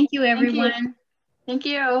right. Thank you, everyone. Thank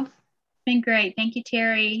you. It's been great. Thank you,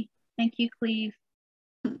 Terry. Thank you, Cleve.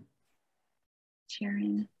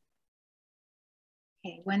 Sharon.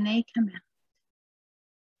 Okay, when they come out.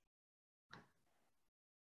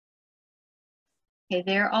 Okay,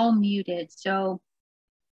 they're all muted. So,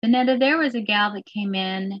 Vanetta, there was a gal that came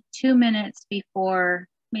in 2 minutes before,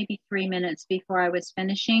 maybe 3 minutes before I was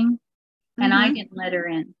finishing, and I didn't let her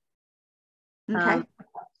in. Okay.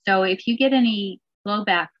 So if you get any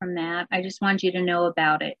blowback from that, I just want you to know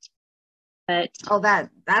about it. But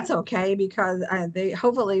that's okay, because they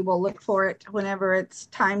hopefully will look for it whenever it's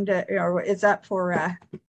time to, or it's up for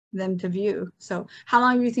them to view. So how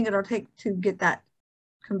long do you think it'll take to get that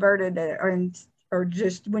converted, or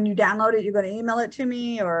just when you download it, you're going to email it to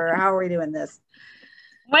me, or how are we doing this?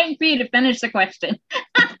 Waiting for you to finish the question.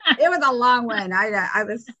 It was a long one. I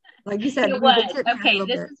was, like you said, it was. Okay,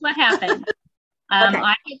 this is what happened.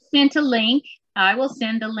 I get sent a link. I will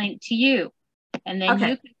send a link to you, and then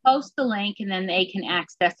you can post the link, and then they can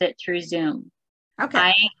access it through Zoom.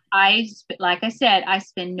 Okay. I like I said, I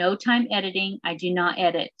spend no time editing. I do not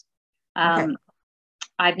edit.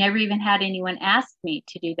 I've never even had anyone ask me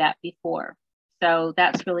to do that before, so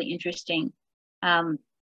that's really interesting.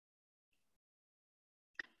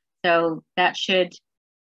 So that should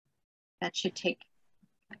take.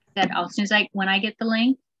 That as soon as when I get the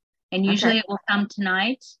link, and usually it will come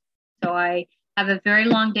tonight. So I have a very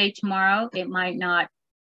long day tomorrow. It might not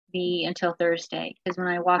be until Thursday, because when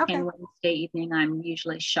I walk in Wednesday evening, I'm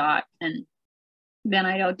usually shot, and then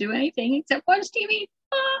I don't do anything except watch TV.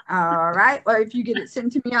 All right. Well, if you get it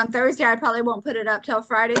sent to me on Thursday, I probably won't put it up till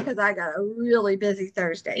Friday, because I got a really busy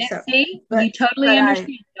Thursday. Yeah, so see, you totally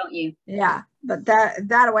understand, don't you? Yeah, but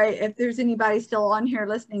that way, if there's anybody still on here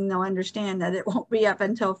listening, they'll understand that it won't be up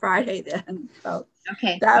until Friday then. So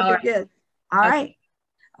that'll be good. All right.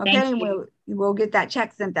 Okay, and we'll get that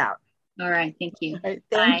check sent out. All right. Thank you. All right,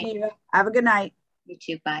 thank you. Have a good night. You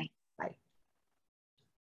too. Bye.